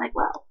finale. And I'm like,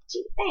 well,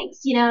 gee, thanks,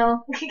 you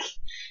know.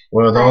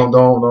 Well,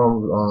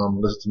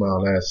 don't listen to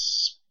my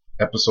last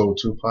episode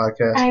 2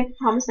 podcast I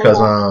promise I because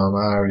won't.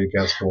 I already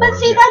got spoiled. But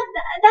see,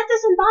 that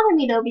doesn't bother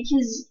me though,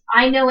 because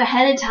I know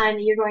ahead of time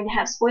that you're going to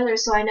have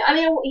spoilers, so I know. I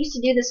mean, I used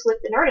to do this with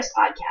the Nerdist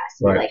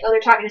podcast. Right. Like, oh,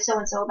 they're talking to so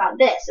and so about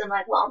this, and I'm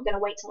like, well, I'm going to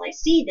wait till I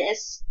see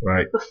this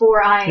Right.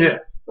 before I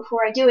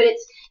do it.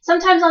 It's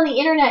sometimes on the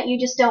internet you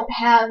just don't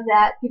have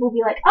that. People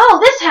be like, oh,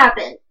 this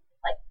happened.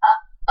 Like,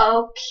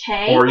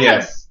 okay. Or, yeah.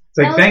 nice. It's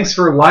like, thanks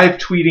for live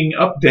tweeting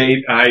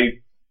update.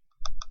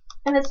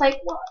 And it's like,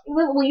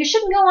 well, you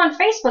shouldn't go on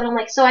Facebook. I'm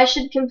like, so I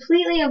should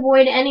completely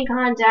avoid any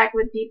contact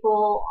with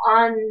people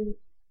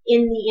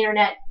in the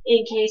internet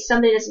in case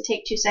somebody doesn't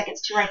take 2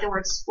 seconds to write the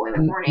word spoiler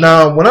warning.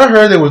 Now, when I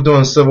heard they was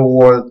doing Civil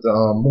War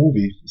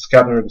movie,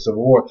 Captain America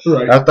Civil War,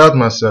 I thought to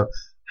myself,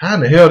 how in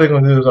the hell are they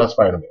going to do this on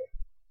Spider-Man?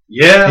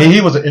 Yeah. And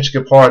he was an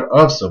intricate part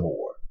of Civil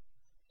War,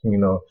 you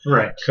know.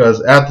 Right.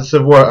 Because after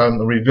Civil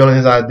War, revealing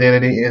his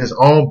identity in his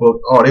own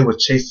book, they were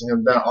chasing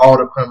him down, all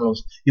the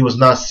criminals. He was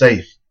not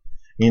safe.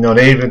 You know,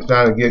 they even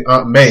tried to get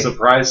Aunt May.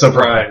 Surprise.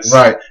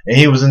 Right. And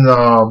he was he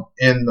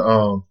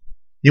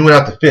went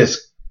out to Fisk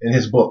in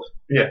his book.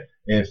 Yeah.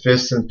 And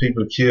Fisk sent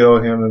people to kill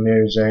him and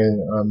Mary Jane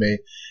and Aunt May.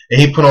 And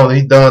he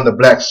donned the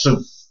black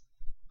suit.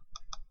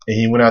 And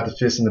he went out to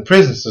Fisk in the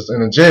prison system,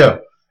 in the jail.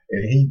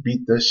 And he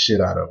beat the shit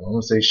out of him. I'm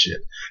going to say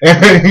shit.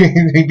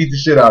 He beat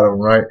the shit out of him,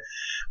 right?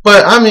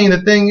 But, I mean,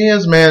 the thing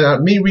is,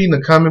 man, me reading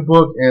the comic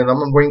book and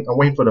I'm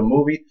waiting for the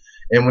movie.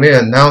 And when they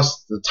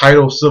announced the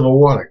title Civil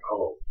War, like,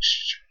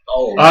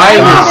 I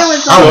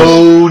was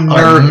so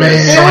nervous.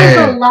 Man.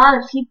 There was a lot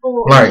of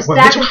people just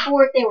back and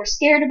forth. They were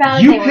scared about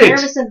it. You They were picked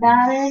nervous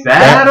about it.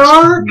 That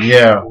arc?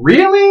 Yeah.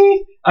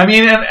 Really? I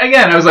mean, and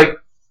again, I was like,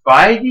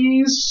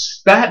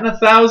 Feige's batting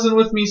 1,000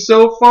 with me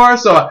so far,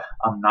 so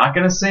I'm not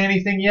going to say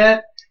anything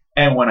yet.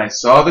 And when I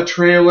saw the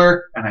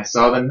trailer and I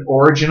saw the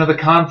origin of the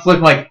conflict,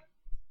 I'm like,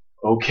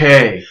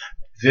 okay,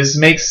 this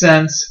makes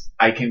sense.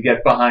 I can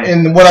get behind it.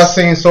 And what I've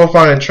seen so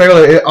far in the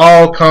trailer, it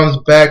all comes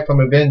back from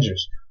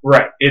Avengers.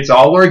 Right. It's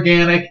all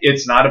organic.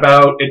 It's not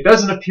about, it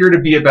doesn't appear to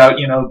be about,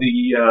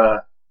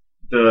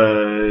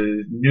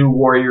 the New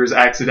Warriors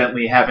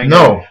accidentally having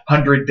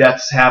 100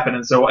 deaths happen,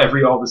 and so all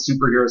the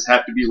superheroes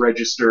have to be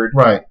registered.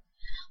 Right.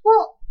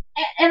 Well,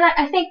 and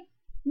I think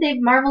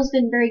Marvel's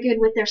been very good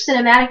with their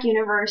cinematic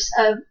universe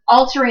of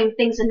altering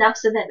things enough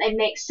so that they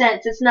make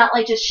sense. It's not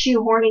like just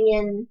shoehorning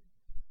in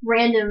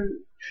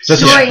random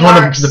Just story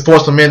arcs. to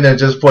force them in there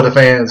just for the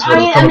fans.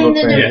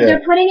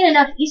 They're putting in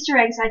enough Easter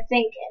eggs, I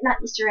think. Not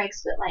Easter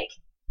eggs, but like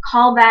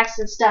callbacks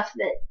and stuff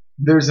that...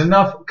 There's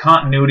enough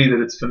continuity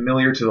that it's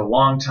familiar to the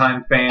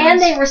longtime fans.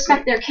 And they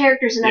respect their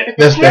characters enough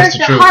that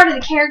the heart of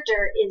the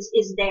character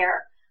is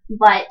there.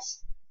 But...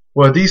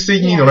 Well, DC,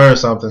 you need to learn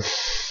something.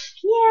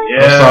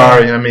 Yeah. I'm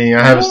sorry. I mean,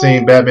 I haven't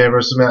seen Batman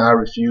vs. Superman. I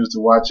refuse to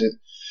watch it.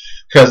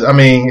 Because, I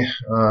mean,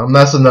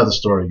 that's another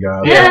story,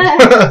 guys.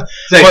 Yeah.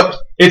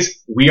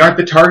 We aren't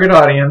the target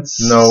audience.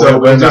 No, so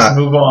we'll just not.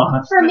 move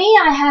on. For me,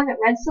 I haven't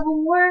read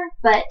Civil War,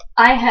 but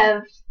I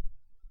have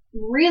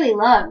really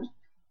loved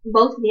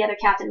both of the other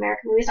Captain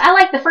America movies. I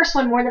like the first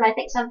one more than I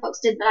think some folks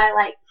did, but I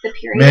like the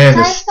period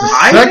type stuff.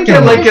 I think I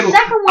like it.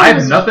 I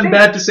have nothing great.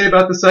 bad to say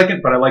about the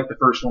second, but I like the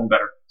first one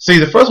better. See,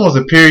 the first one's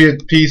a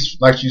period piece,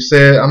 like you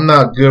said. I'm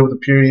not good with the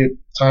period,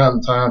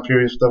 time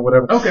period stuff,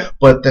 whatever. Okay.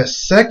 But the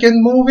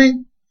second movie,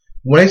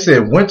 when they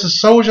said Winter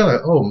Soldier,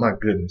 like, oh my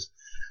goodness.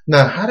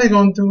 Now, how they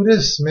gonna do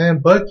this, man?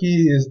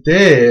 Bucky is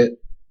dead.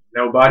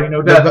 Nobody,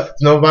 no death.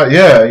 Nobody,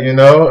 yeah, you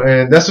know,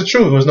 and that's the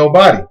truth. There was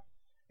nobody.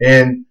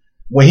 And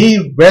when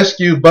he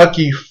rescued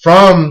Bucky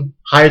from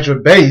Hydra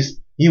base,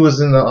 he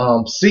was in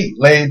the seat,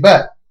 laid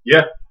back.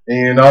 Yeah.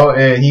 And, you know,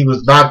 and he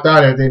was knocked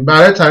out and everything.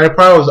 By that time, they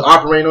probably was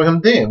operating on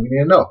him then. We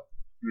didn't know.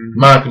 Mm-hmm.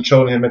 Mind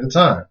controlling him at the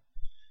time.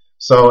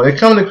 So it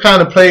kind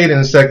of played in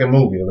the second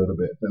movie a little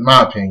bit, in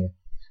my opinion.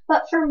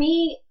 But for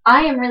me,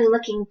 I am really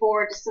looking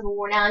forward to Civil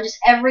War now, and just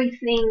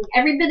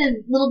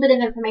little bit of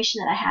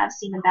information that I have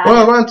seen about it.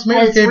 Well, Rotten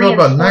Tomatoes gave it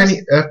about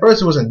 90. At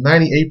first, it was at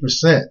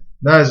 98%.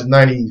 Now it's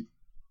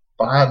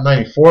 95,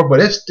 94, but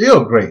it's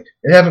still great.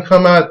 It haven't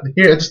come out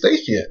here at the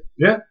States yet.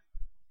 Yeah.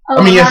 Oh,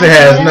 I mean, yes, it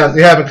has.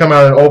 They haven't come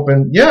out in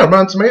open. Yeah,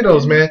 Rotten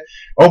Tomatoes, man.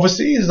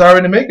 Overseas is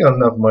already making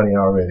enough money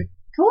already.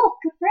 Cool,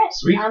 good for it.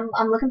 Sweet.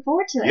 I'm looking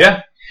forward to it.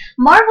 Yeah.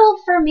 Marvel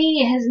for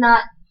me has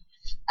not.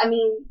 I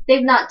mean,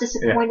 they've not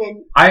disappointed.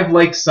 Yeah. I've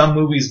liked some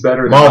movies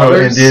better than Marvel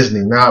others. and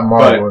Disney, not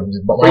Marvel.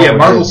 But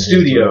Marvel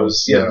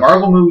Studios. Yeah,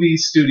 Marvel movie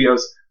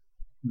studios.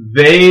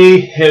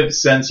 They have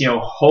since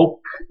Hulk.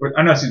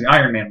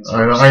 Iron Man.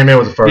 Iron Man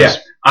was the first.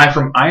 Yeah,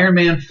 from Iron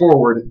Man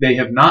forward, they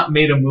have not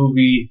made a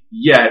movie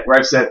yet where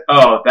I've said,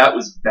 "Oh, that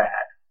was bad."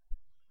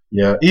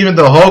 Yeah, even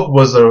the Hulk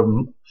was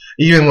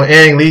even when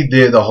Ang Lee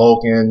did the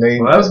Hulk, and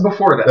that was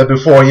before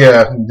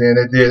that. And then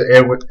they did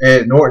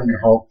Ed Norton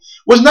Hulk.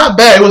 Was not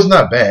bad. It was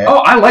not bad. Oh,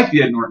 I like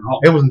the Ed Norton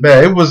Hulk. It wasn't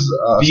bad. It was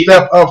a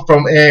step up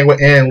from what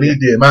Ang Lee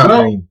did. In my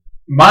opinion.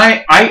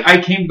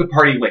 I came to the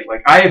party late.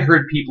 Like, I had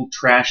heard people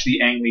trash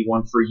the Ang Lee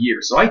one for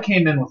years, so I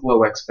came in with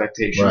low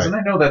expectations, and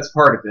I know that's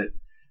part of it.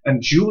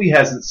 And Julie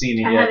hasn't seen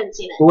it yet. I haven't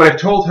seen it. But what I've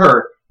told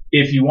her,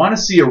 if you want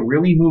to see a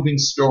really moving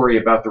story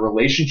about the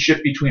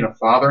relationship between a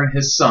father and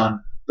his son,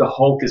 the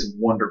Hulk is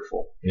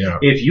wonderful. Yeah.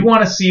 If you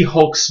want to see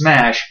Hulk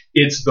smash,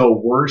 it's the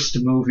worst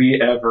movie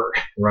ever.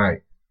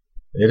 Right.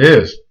 It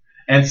is.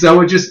 And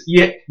so it just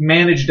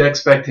managed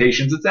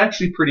expectations. It's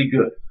actually pretty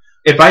good.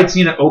 If I'd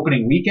seen it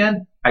opening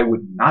weekend, I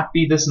would not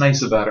be this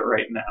nice about it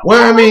right now.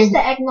 Well, I mean,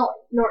 the Ed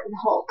Norton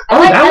Hulk.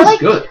 That was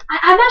good.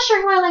 I'm not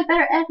sure who I like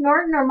better, Ed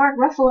Norton or Mark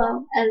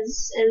Ruffalo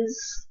as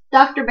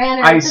Dr.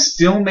 Banner. I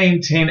still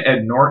maintain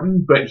Ed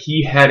Norton, but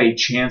he had a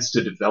chance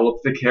to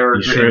develop the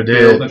character and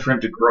build and for him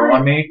to grow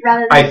on me.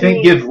 I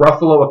think give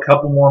Ruffalo a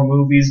couple more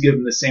movies, give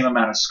him the same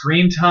amount of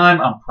screen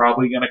time. I'm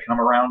probably going to come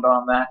around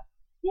on that.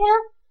 Yeah.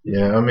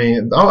 Yeah, I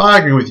mean, I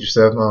agree with you,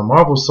 Seth.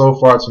 Marvel so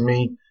far to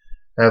me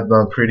have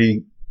done a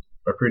pretty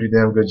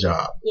damn good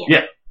job.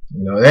 Yeah.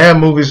 You know, they have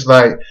movies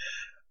like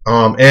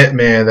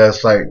Ant-Man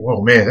that's like,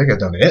 whoa, man, they got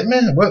done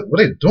Ant-Man? What are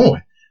they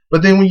doing?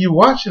 But then when you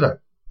watch it, like,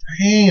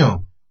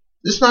 damn,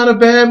 it's not a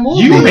bad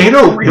movie. You made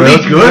a really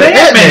good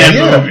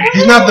Ant-Man movie.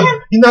 He's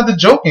not the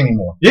joke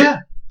anymore. Yeah.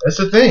 That's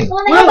the thing.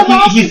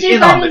 Well, he's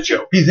in on the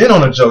joke. He's in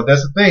on the joke.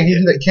 That's the thing.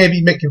 He can't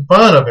be making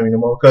fun of him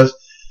anymore because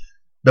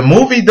the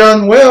movie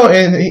done well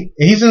and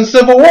he's in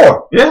Civil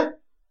War. Yeah.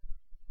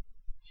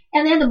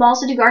 And they had the balls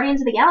to do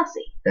Guardians of the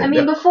Galaxy. I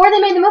mean, before they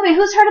made the movie,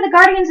 who's heard of the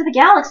Guardians of the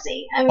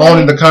Galaxy? I mean,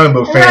 only the comic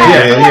book fans.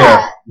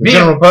 Yeah. The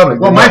general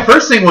public. Well, my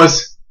first thing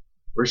was,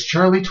 where's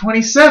Charlie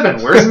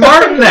 27? Where's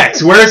Martin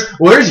X? Where's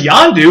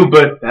Yondu?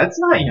 But that's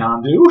not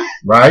Yondu.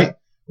 Right.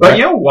 But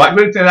you know what?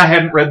 I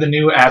hadn't read the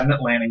new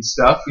Abnett Lanning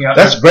stuff. You know,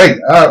 that's great.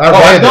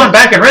 I've gone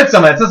back and read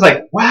some of that. So it's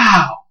like,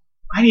 wow,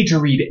 I need to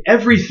read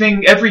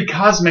everything, every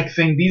cosmic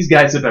thing these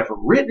guys have ever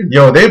written.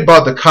 Yo, they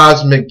brought the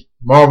cosmic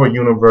Marvel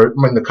universe,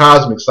 the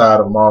cosmic side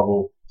of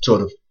Marvel to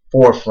the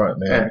forefront,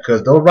 man.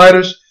 Because those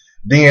writers,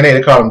 DNA,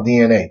 they call them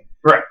DNA.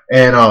 Right.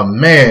 And,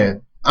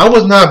 man, I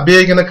was not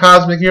big into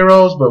cosmic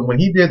heroes, but when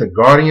he did the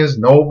Guardians,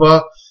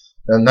 Nova,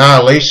 the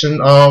Annihilation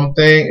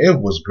thing, it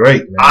was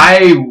great, man.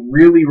 I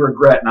really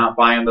regret not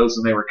buying those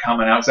when they were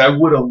coming out, because I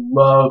would have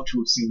loved to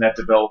have seen that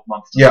develop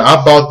months ago. Yeah,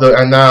 I bought the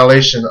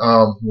Annihilation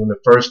when it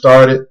first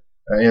started.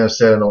 I ended up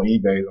selling on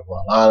eBay for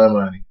a lot of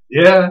money.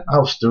 Yeah. I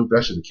was stupid.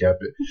 I should have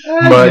kept it.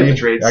 But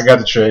I got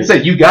the trade. So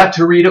you got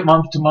to read it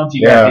month to month.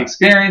 You got the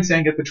experience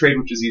and get the trade,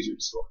 which is easier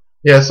to store.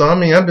 Yeah, so I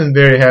mean, I've been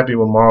very happy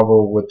with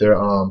Marvel with their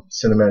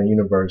cinematic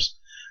universe.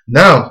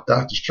 Now,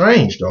 Doctor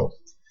Strange, though.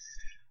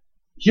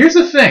 Here's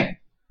the thing.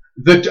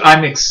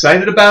 I'm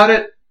excited about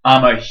it.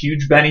 I'm a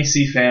huge Benny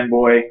C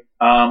fanboy.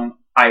 I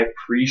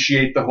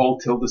appreciate the whole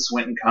Tilda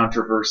Swinton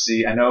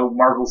controversy. I know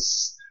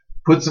Marvel's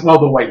put the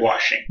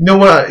whitewashing. You know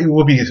what? It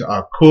will be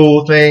a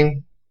cool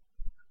thing.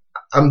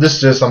 I'm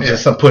just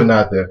putting it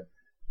out there.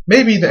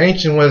 Maybe the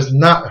Ancient One's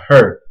not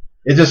her.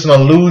 It's just an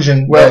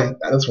illusion. Well,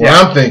 that's what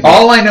I'm thinking.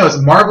 All I know is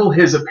Marvel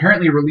has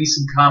apparently released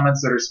some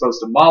comments that are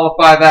supposed to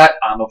mollify that.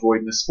 I'm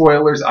avoiding the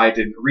spoilers. I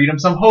didn't read them,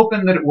 so I'm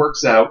hoping that it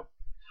works out.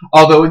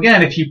 Although,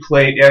 again, if you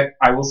play it,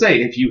 I will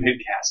say, if you had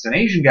cast an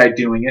Asian guy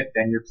doing it,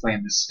 then you're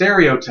playing the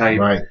stereotype.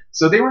 Right.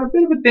 So they were a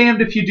bit of a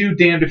damned if you do,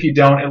 damned if you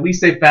don't. At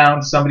least they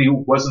found somebody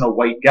who wasn't a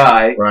white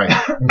guy. Right.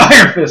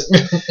 Iron Fist.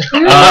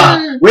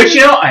 Which,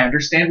 I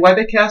understand why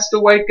they cast a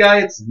white guy.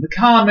 It's in the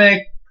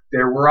comic.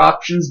 There were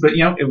options, but,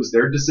 it was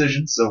their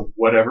decision, so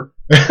whatever.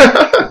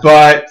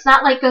 But it's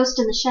not like Ghost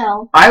in the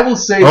Shell. I will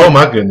say... Oh,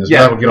 my goodness.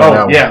 Yeah. We'll get on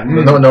that one. Yeah.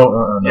 No.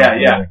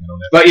 Yeah.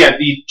 But,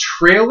 the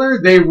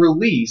trailer they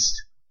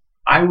released,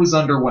 I was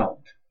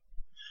underwhelmed.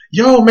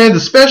 Yo, man, the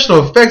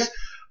special effects...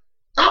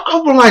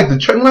 I would like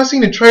when I seen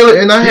the trailer,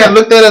 and I had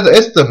looked at it,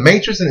 it's the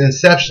Matrix and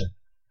Inception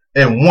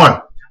in one.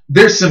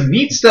 There's some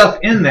neat stuff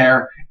in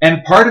there,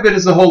 and part of it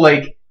is the whole,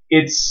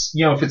 it's,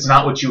 if it's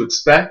not what you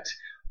expect...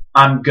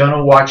 I'm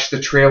gonna watch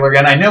the trailer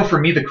again. I know for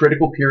me the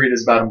critical period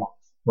is about a month.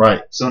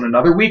 Right. So in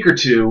another week or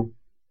two,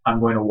 I'm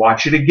going to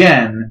watch it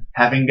again,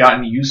 having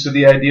gotten used to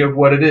the idea of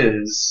what it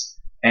is,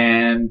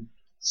 and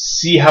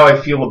see how I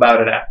feel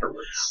about it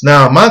afterwards.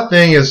 Now, my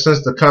thing is,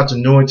 since the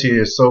continuity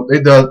is so,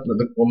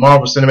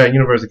 Marvel Cinematic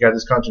Universe, they got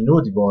this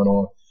continuity going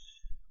on.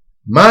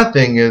 My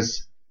thing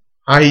is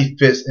how he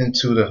fits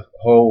into the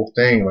whole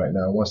thing right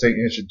now once they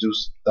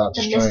introduce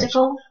Doctor Strange.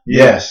 Mystical?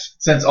 Yes.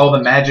 Since all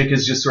the magic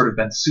has just sort of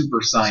been super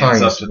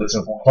science up to this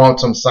point.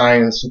 Quantum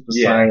science, super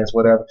science,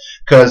 whatever.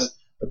 Because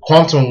the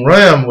quantum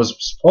realm was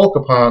spoke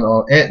upon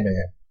on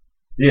Ant-Man.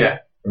 Yeah.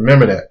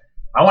 Remember that.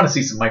 I want to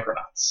see some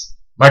Micronauts.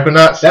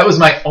 Micronauts? That was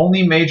my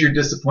only major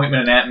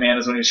disappointment in Ant-Man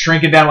is when he was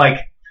shrinking down I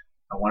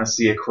want to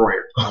see a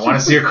Croyer. I want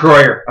to see a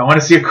Croyer. I want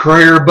to see a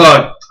Croyer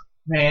bug.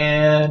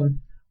 Man.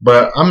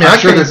 But I mean, I'm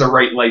sure there's a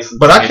right license.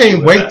 But I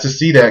can't wait to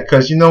see that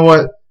because you know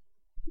what?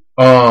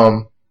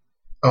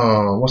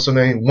 What's her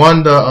name?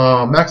 Wanda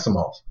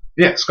Maximoff.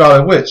 Yeah,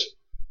 Scarlet Witch.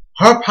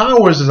 Her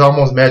powers is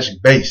almost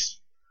magic based.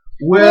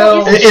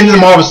 Well, in the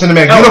Marvel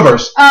Cinematic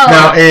Universe. Oh.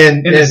 Now,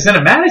 in the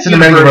cinematic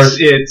universe,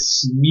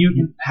 it's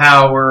mutant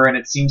power, and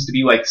it seems to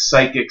be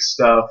psychic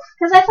stuff.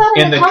 Because I thought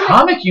in the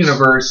comic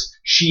universe,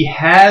 she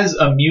has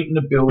a mutant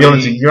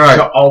ability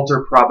to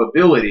alter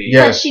probability.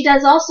 Yes. But she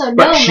does also know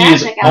but she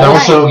magic. Is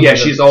also,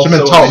 she's also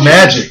been taught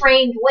magic. A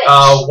trained witch.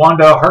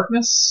 Wanda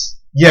Harkness.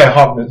 Yeah,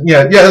 Harkness.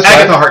 Yeah, that's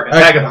Agatha right. Harkness.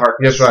 Agatha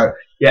Harkness. That's right.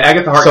 Yeah,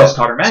 Agatha Harkness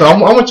taught her magic. So I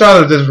want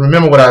y'all to just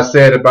remember what I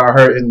said about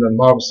her in the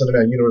Marvel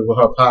Cinematic Universe with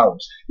her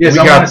powers. Yes,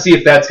 I want to see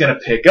if that's going to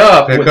pick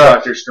up with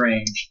Doctor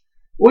Strange.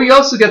 Well, you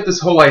also get this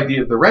whole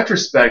idea of the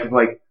retrospect of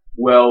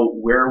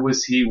where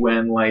was he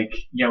when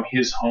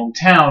his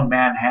hometown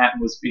Manhattan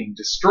was being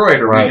destroyed?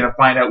 Are we going to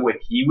find out what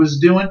he was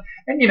doing?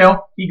 And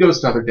he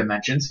goes to other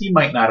dimensions. He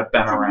might not have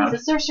been around.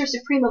 He's the Sorcerer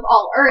Supreme of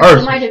all Earth.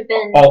 He might have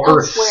been all elsewhere.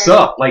 Earth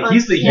sucked.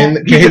 He's the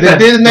they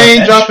did the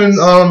name drop in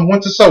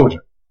Winter Soldier.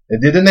 They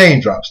did the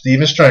name drop,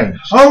 Stephen Strange.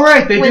 Oh,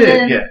 right, they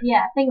did.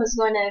 Yeah, thing was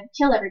going to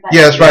kill everybody.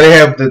 Yeah, that's right. They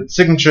have the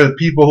signature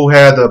people who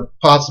had the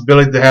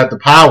possibility to have the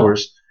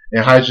powers,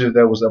 and Hydra,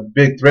 that was a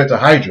big threat to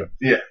Hydra.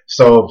 Yeah.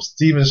 So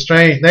Stephen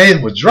Strange's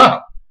name was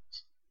dropped.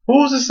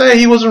 Who's to say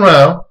he was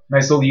around?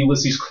 Nice little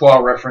Ulysses Claw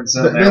reference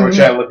in there, which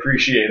I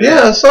appreciate.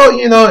 Yeah, so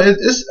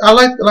it's I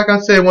like I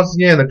said once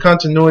again, the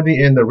continuity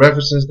and the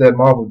references that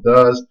Marvel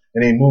does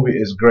in a movie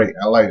is great.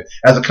 I like it.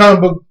 As a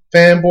comic book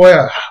fanboy,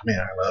 I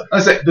love it. I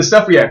say the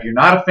stuff if you're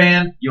not a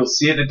fan, you'll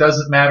see it. It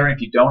doesn't matter.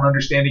 If you don't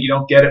understand it, you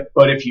don't get it.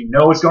 But if you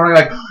know what's going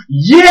on,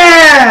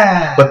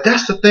 yeah. But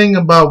that's the thing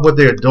about what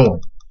they're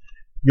doing.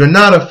 You're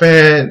not a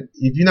fan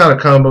if you're not a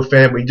comic book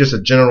fan, but you're just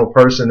a general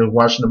person who's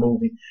watching the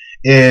movie,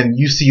 and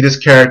you see this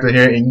character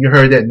here, and you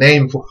heard that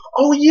name before.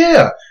 Oh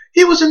yeah,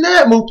 he was in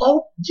that movie.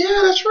 Oh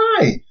yeah, that's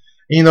right.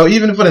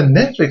 Even for the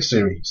Netflix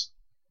series,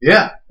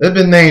 they've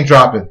been name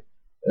dropping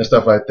and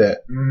stuff like that.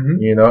 Mm-hmm.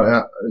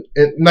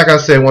 And like I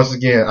said, once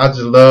again, I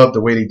just love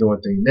the way they're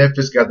doing things.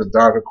 Netflix got the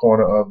darker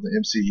corner of the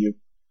MCU,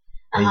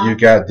 and you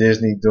got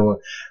Disney doing.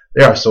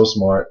 They are so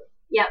smart.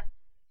 Yep.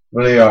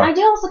 Really are. I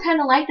do also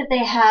kind of like that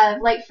they have,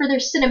 for their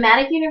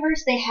cinematic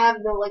universe, they have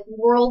the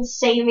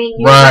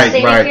world-saving,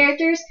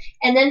 characters,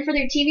 and then for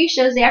their TV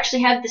shows, they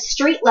actually have the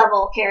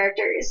street-level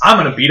characters. I'm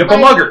gonna beat up a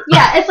mugger.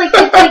 Yeah, it's like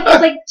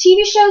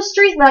TV show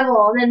street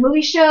level, and then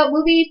movie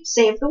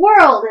save the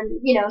world,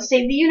 and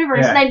save the universe.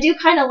 Yeah. And I do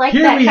kind of like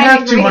Here that. Here we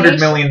kind have $200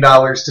 million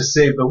to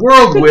save the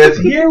world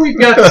with. Here we've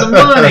got some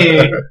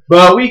money,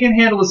 but we can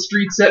handle a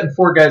street set and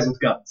 4 guys with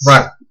guns.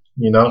 Right.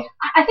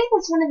 I think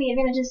that's one of the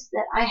advantages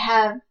that I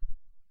have.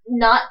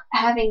 Not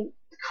having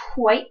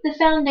quite the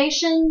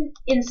foundation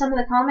in some of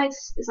the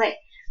comics is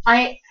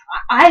I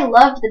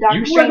loved the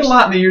Doctor Strange. You've learned a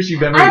lot in the years you've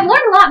been reading. I've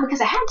learned a lot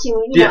because I had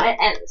to, and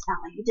it's not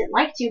like I didn't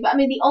like to, but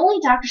the only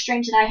Doctor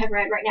Strange that I have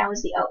read right now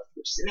is The Oath,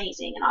 which is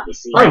amazing, and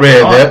obviously I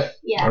read that.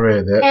 Yeah, I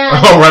read that.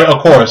 And right,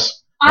 of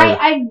course.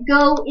 I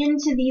go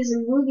into these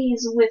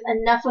movies with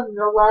enough of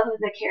the love of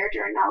the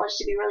character and knowledge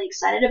to be really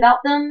excited about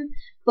them,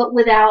 but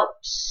without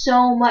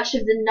so much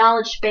of the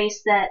knowledge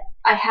base that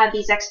I have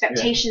these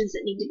expectations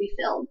that need to be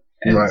filled.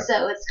 Right.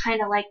 So it's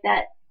kind of like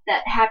that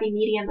that happy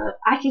medium of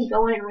I can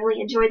go in and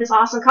really enjoy this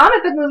awesome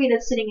comic book movie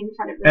that's sitting in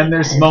front of me. And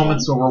there's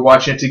moments when we're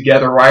watching it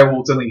together where I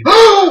will suddenly,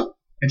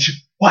 and she,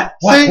 what?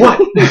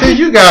 See,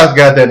 you guys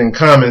got that in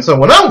common. So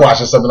when I'm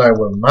watching something like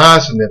with my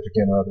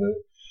significant other,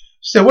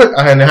 she said, what?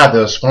 I have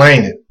to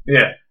explain it.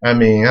 Yeah. I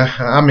mean,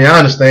 I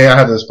understand I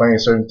have to explain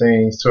certain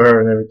things to her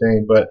and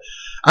everything, but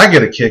I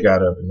get a kick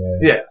out of it, man.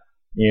 Yeah.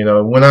 You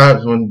know,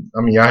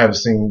 I haven't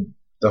seen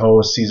the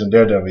whole season of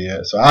Daredevil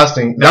yet, so y'all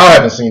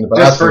haven't seen it, but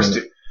just I've first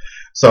seen two. it.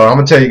 So I'm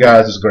gonna tell you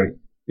guys, it's great.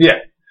 Yeah.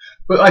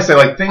 But I say,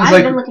 like, things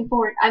I've been looking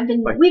forward.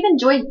 We've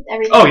enjoyed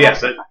everything. Oh,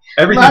 yes.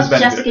 Everything's Love been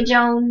Jessica good.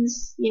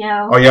 Jones, you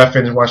know. Oh, y'all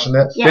finished watching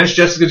that? Yeah. Finished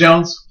Jessica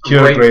Jones?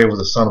 Kilgrave was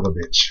a son of a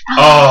bitch.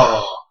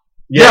 Oh.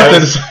 Yeah.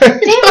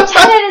 David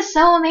Tennant is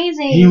so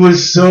amazing. He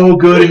was so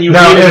good, and you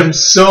hated him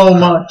so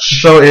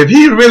much. So if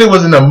he really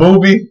was in a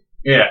movie,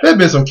 yeah, there'd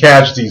been some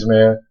casualties,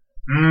 man.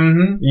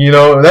 Mm-hmm. You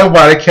know, that's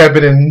why they kept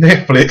it in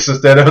Netflix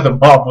instead of the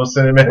Marvel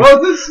Cinematic.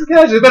 Well,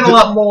 there's been a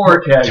lot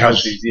more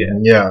casualties, yeah.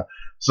 Yeah.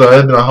 So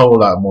there's been a whole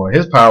lot more.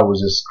 His power was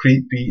just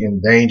creepy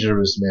and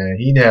dangerous, man.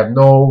 He'd have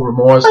no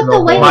remorse, But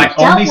the way My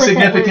only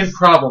significant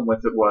problem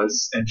with it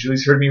was, and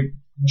Julie's heard me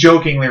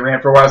jokingly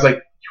rant for a while, I was like,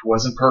 he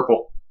wasn't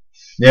purple.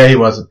 Yeah, he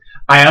wasn't.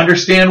 I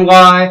understand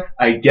why.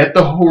 I get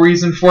the whole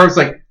reason for it. It's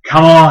like,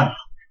 come on.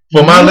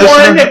 For my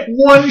listeners,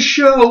 one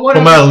show.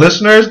 For my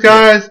listeners,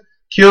 guys,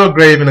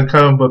 Kilgrave in a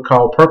comic book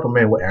called Purple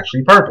Man was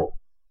actually purple.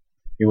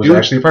 He was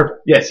actually purple.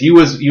 Yes, he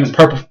was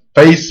purple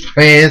face,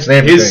 pants,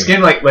 everything. His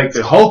skin, like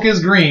the Hulk is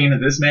green,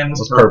 this man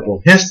was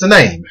purple. Hence the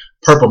name,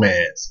 Purple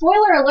Man.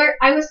 Spoiler alert,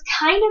 I was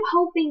kind of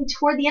hoping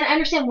toward the end, I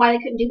understand why they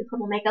couldn't do the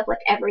purple makeup like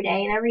every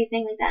day and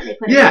everything like that. And they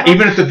put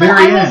even at the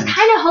very end. I was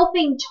kind of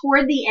hoping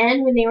toward the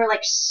end when they were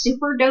like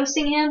super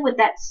dosing him with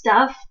that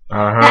stuff,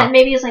 that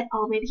maybe it's like,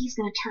 oh, maybe he's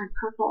going to turn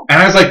purple.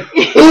 And I was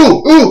like,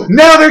 ooh,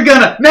 now they're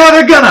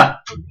gonna.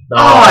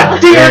 Oh,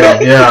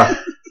 damn it. Yeah.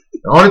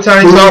 The only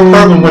time he saw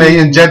purple when they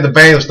inject the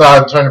vein and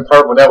started turning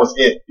purple, that was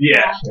it.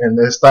 Yeah. And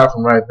they stopped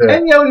from right there.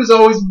 And, he was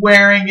always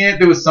wearing it.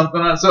 There was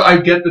something on it. So I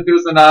get that there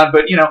was a nod,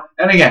 but,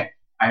 and again,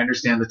 I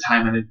understand the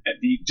time and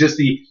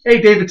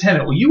hey, David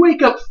Tennant, will you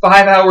wake up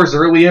 5 hours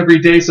early every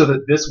day so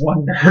that this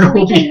one nerd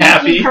will be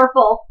happy?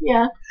 Purple,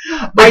 yeah.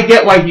 I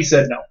get why he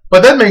said no.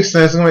 But that makes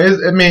sense. I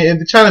mean,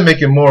 they're trying to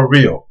make it more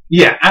real.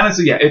 Yeah,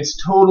 honestly, yeah.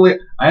 It's totally,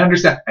 I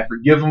understand. I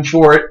forgive him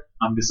for it.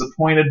 I'm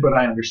disappointed, but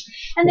I understand.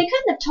 And they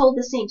couldn't have told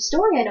the same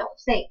story, I don't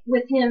think,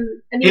 with him.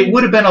 I mean, it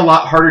would have been a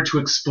lot harder to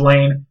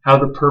explain how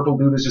the purple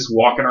dude is just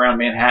walking around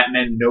Manhattan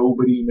and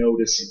nobody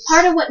notices.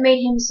 Part of what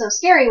made him so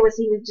scary was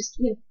he would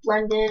just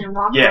blend in and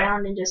walk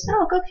around and just,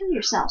 go kill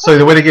yourself. So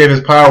the way they gave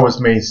his powers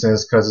made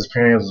sense because his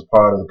parents was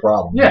part of the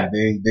problem. Yeah.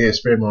 They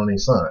experimented on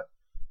his son.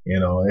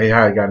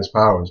 How he got his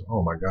powers.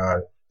 Oh, my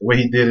God. The way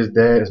he did his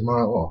dad, his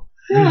mom.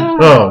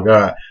 Oh,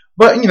 God.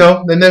 But,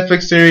 the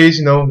Netflix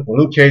series,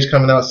 Luke Cage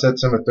coming out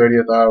September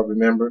 30th, I'll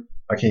remember.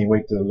 I can't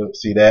wait to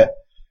see that.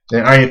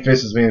 Then Iron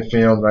Fist is being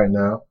filmed right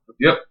now.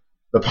 Yep.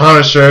 The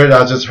Punisher,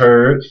 I just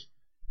heard.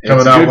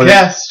 Coming out with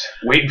cast.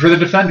 Waiting for the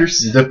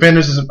Defenders. The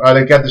Defenders,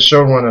 they got the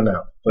showrunner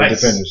now for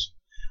nice. the Defenders.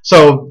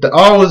 So,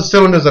 all the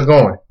cylinders are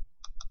going.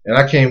 And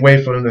I can't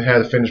wait for them to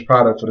have the finished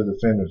product for the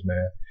Defenders,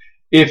 man.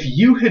 If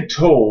you had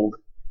told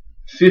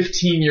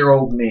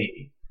 15-year-old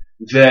me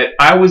that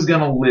I was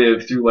going to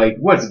live through,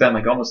 what's it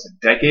been, almost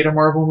a decade of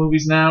Marvel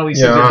movies now, at least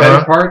the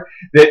better part,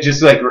 that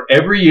just,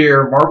 every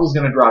year, Marvel's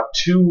going to drop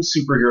 2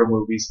 superhero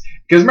movies.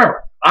 Because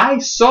remember, I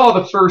saw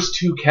the first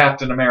 2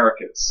 Captain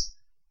Americas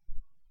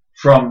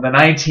from the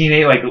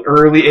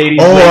early 80s,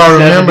 oh, late I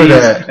remember 70s,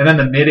 that. and then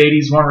the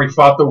mid-80s one where he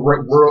fought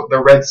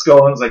the Red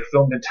Skull, and it was,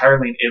 filmed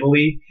entirely in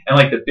Italy,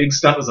 and, the big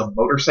stunt was a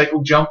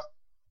motorcycle jump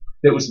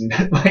that was,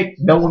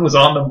 no one was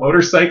on the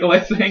motorcycle,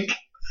 I think.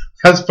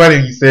 That's funny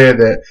you said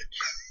that.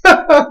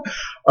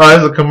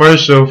 There's a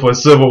commercial for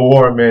Civil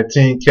War, man.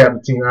 Team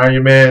Captain, Team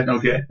Iron Man.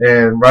 Okay.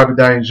 And Robert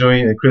Downey Jr.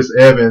 and Chris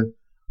Evans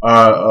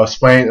are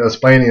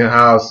explaining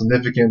how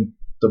significant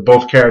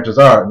both characters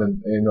are.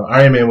 And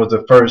Iron Man was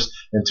the first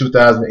in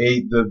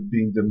 2008 to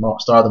be the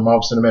star of the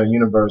Marvel Cinematic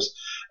Universe.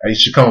 He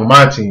should come on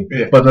my team.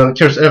 Yeah. But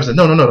Chris Evans said,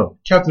 no.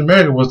 Captain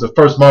America was the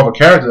first Marvel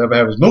character to ever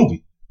have his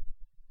movie.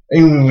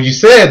 And when you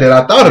said that,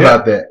 I thought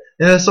about that.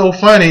 And it's so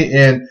funny.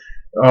 And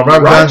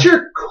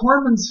Roger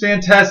Corman's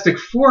Fantastic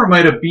Four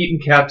might have beaten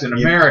Captain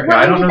America.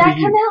 I don't know.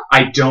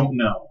 I don't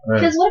know.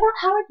 Because what about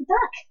Howard the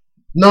Duck?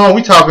 No,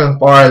 we talking as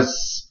far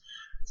as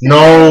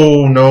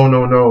no.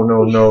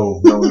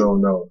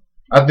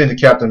 I think the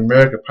Captain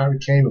America probably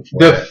came before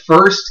the that.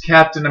 First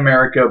Captain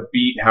America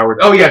beat Howard.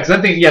 Oh yeah, because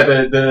I think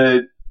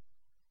the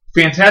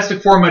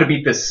Fantastic Four might have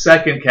beat the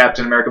second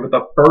Captain America, but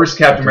the first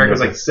Captain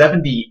America was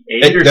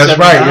 78 or 79. That's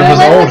right. It was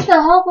when old. Was the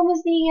Hulk? When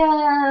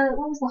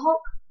was the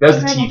Hulk? That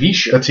was the TV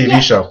show. The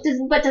TV show.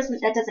 But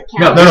that doesn't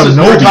count.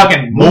 No. We're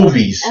talking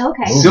movies.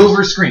 Okay.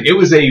 Silver screen. It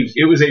was a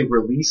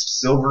released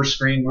silver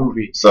screen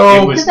movie.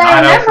 So it was because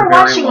I not out for remember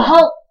very watching long.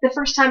 Hulk the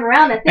first time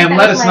around. I think And that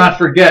let was us not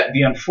forget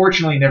the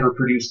unfortunately never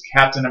produced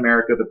Captain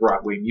America the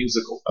Broadway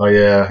musical, Oh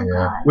yeah, Oh, yeah.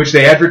 God. which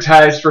they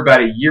advertised for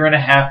about a year and a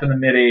half in the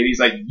mid-'80s.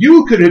 Like,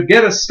 you could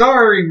get a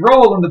starring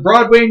role in the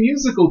Broadway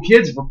musical,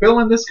 kids, for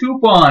filling this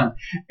coupon.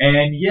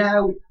 And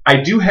yeah,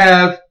 I do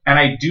have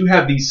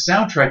the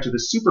soundtrack to the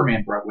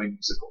Superman Broadway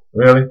musical.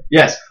 Really?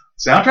 Yes,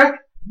 soundtrack,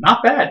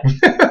 not bad.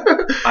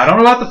 I don't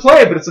know about the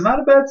play, but it's not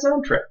a bad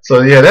soundtrack.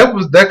 So yeah,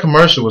 that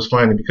commercial was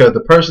funny because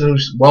the person who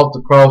walked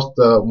across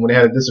when they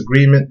had a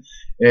disagreement,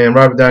 and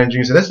Robert Downey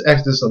Jr. said, "Let's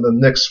ask this on the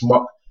next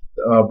smart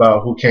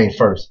about who came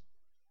first.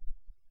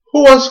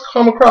 Who wants to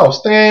come across?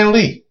 Stan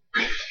Lee."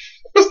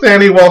 Stan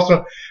Lee walks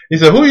on. He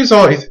said, "Who you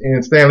saw?"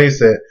 And Stan Lee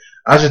said,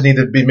 "I just need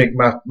to make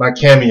my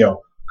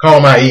cameo. Call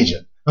my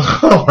agent."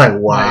 I'm like,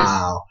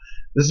 wow,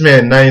 this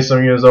man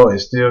 90-some years old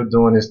is still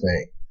doing this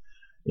thing.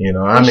 You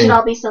know, I We mean, should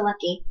all be so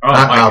lucky. Oh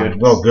my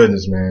goodness. oh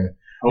goodness, man.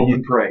 Hope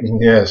and pray.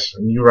 Yes,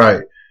 you're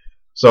right.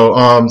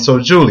 So,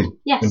 Julie,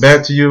 Yes.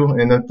 back to you,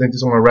 and I think this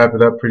is gonna wrap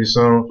it up pretty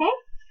soon.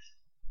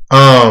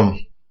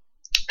 Okay.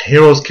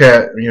 Heroes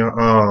Cat,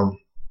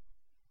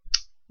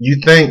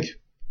 you think,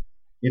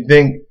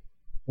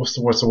 what's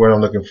the word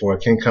I'm looking for?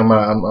 It can't come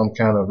out. I'm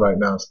kind of right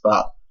now.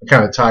 Stop. I'm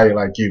kind of tired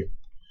like you.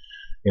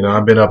 You know,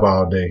 I've been up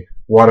all day.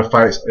 Water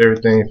fights,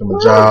 everything from the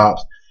Woo.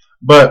 jobs.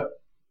 But,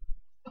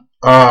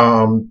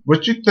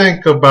 what you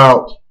think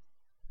about,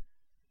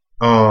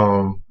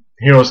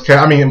 Heroes Cat?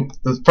 I mean,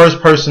 the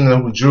first person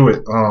who drew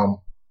it,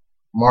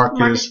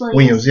 Marcus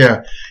Williams.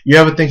 Yeah. You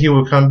ever think he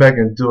would come back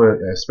and do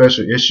a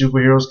special issue for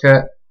Heroes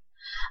Cat?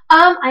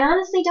 I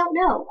honestly don't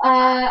know.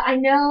 I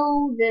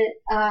know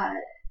that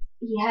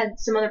he had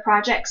some other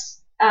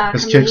projects.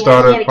 His coming in.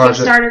 Kickstarter He had a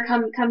project. Kickstarter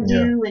come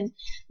Yeah. due, and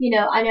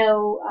I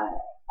know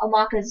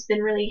Omaka's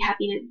been really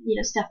happy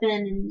to step in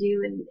and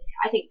do, and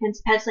I think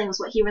penciling was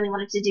what he really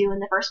wanted to do in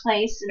the first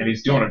place. And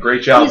he's doing a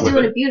great job He's with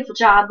doing it. a beautiful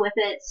job with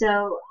it.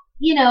 So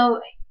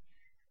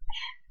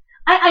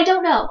I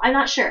don't know. I'm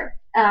not sure.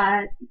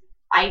 I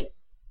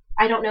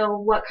don't know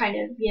what kind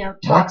of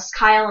talks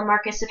Kyle and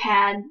Marcus have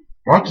had.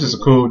 Marcus is a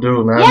cool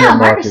dude, man. I Yeah, met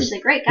Marcus is a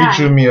great guy. He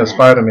drew me a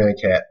Spider-Man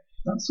cat.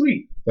 That's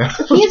sweet.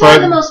 He's one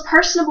of the most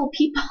personable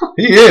people.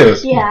 He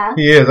is. Yeah.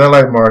 He is. I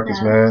like Marcus,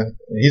 Yeah. man.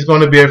 He's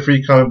going to be at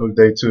Free Comic Book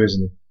Day too,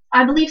 isn't he?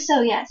 I believe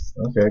so, yes.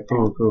 Okay,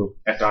 cool.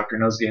 At Dr.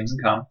 Knows Games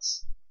and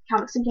Comics.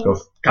 Comics and Go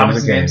games. Comics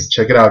and again. Games.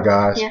 Check it out,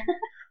 guys. Yeah.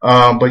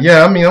 But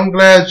yeah, I mean, I'm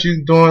glad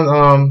you're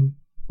doing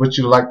what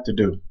you like to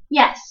do.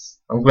 Yes.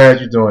 I'm glad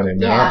you're doing it,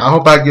 man. Yeah. I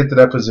hope I get to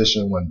that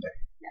position one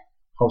day.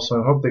 Hope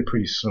so. Hope they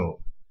pretty soon.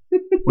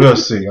 We'll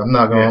see. I'm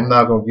not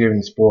gonna give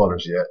any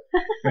spoilers yet.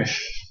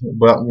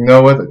 But you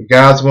know what,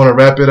 guys, want to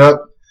wrap it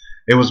up.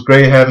 It was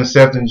great having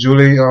Seth and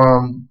Julie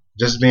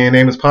Just Being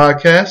Amos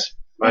podcast.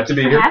 Glad to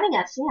be For here. having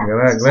us,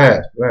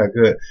 yeah. Glad,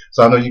 good.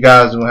 So I know you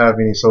guys don't have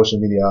any social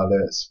media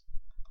outlets.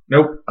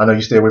 Nope. I know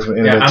you stay away from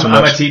the Yeah, internet too I'm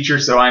a much. teacher,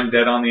 so I'm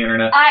dead on the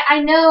internet. I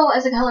know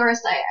as a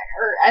colorist,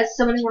 or as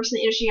someone who works in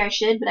the industry, I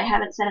should, but I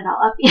haven't set it all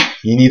up yet.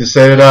 You need to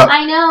set it up.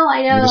 I know.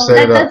 You just set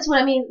it up. That's what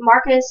I mean.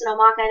 Marcus and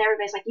Omaka and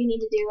everybody's like, you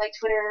need to do like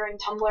Twitter and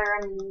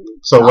Tumblr and.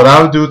 So what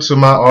I would do to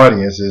my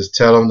audience is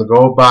tell them to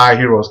go buy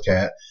Heroes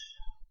Cat.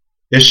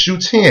 Issue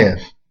 10.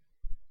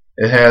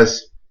 It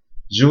has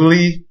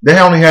Julie. They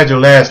only had your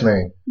last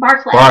name,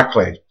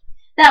 Barclay.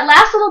 That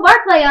last little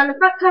Barclay on the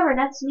front cover,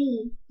 that's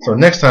me. So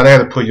next time they had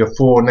to put your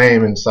full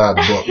name inside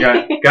the book.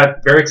 Got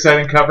very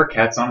exciting cover.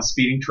 Cats on a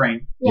speeding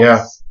train.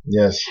 Yes.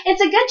 Yes.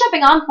 It's a good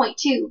jumping on point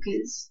too,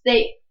 because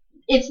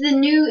it's the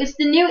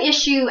new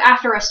issue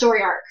after a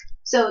story arc.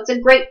 So it's a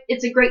great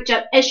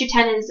jump. Issue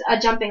 10 is a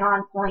jumping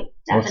on point.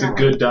 Well, Definitely. It's a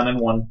good done in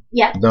one.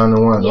 Yeah. Done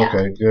in one. Yeah.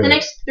 Okay, good. The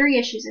next 3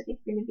 issues, I think,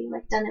 are going to be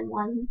like done in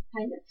one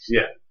kind of.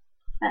 Yeah.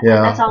 But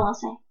Yeah. That's all I'll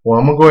say. Well,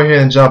 I'm gonna go ahead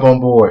and jump on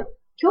board.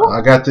 Cool.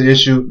 I got the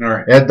issue All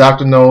right. at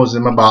Dr. Knows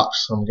in my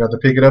box. I'm got to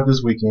pick it up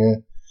this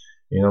weekend.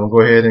 I'm gonna go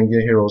ahead and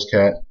get Heroes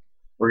Cat.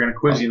 We're going to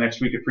quiz you next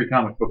week at Free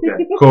Comic Book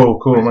Day. Cool.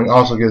 I'm gonna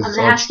also get. I'm going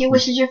to ask you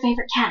which is your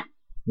favorite cat.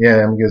 Yeah,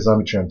 I'm gonna get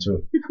Zombie Tramp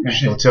too.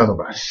 Don't tell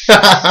nobody.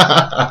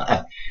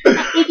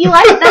 If you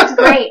like it, that's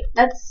great.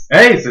 That's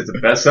Hey, it's a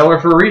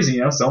bestseller for a reason,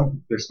 they're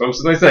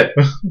supposed to, like I said.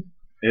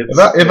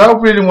 If I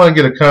really want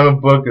to get a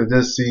comic book and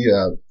just see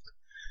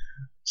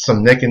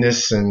some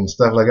nakedness and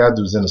stuff like that, I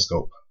do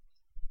Zenoscope.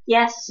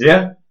 yes.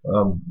 Yeah,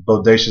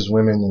 Bodacious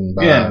women and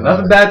yeah,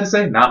 nothing bad to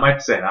say. Not much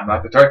to say. I'm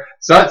not the target.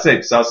 Saw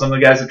some of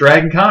the guys at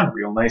Dragon Con.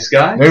 Real nice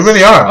guys. They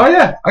really are. Oh,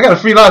 yeah. I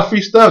got a lot of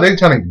free stuff. They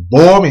trying to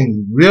bore me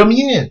and reel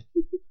me in.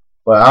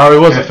 But I already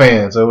was a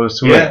fan, so it was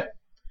too late.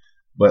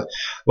 But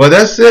well,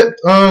 that's it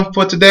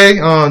for today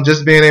on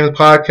Just Being Amos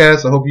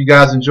podcast. I hope you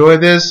guys enjoy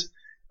this.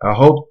 I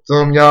hope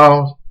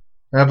y'all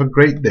have a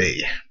great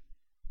day.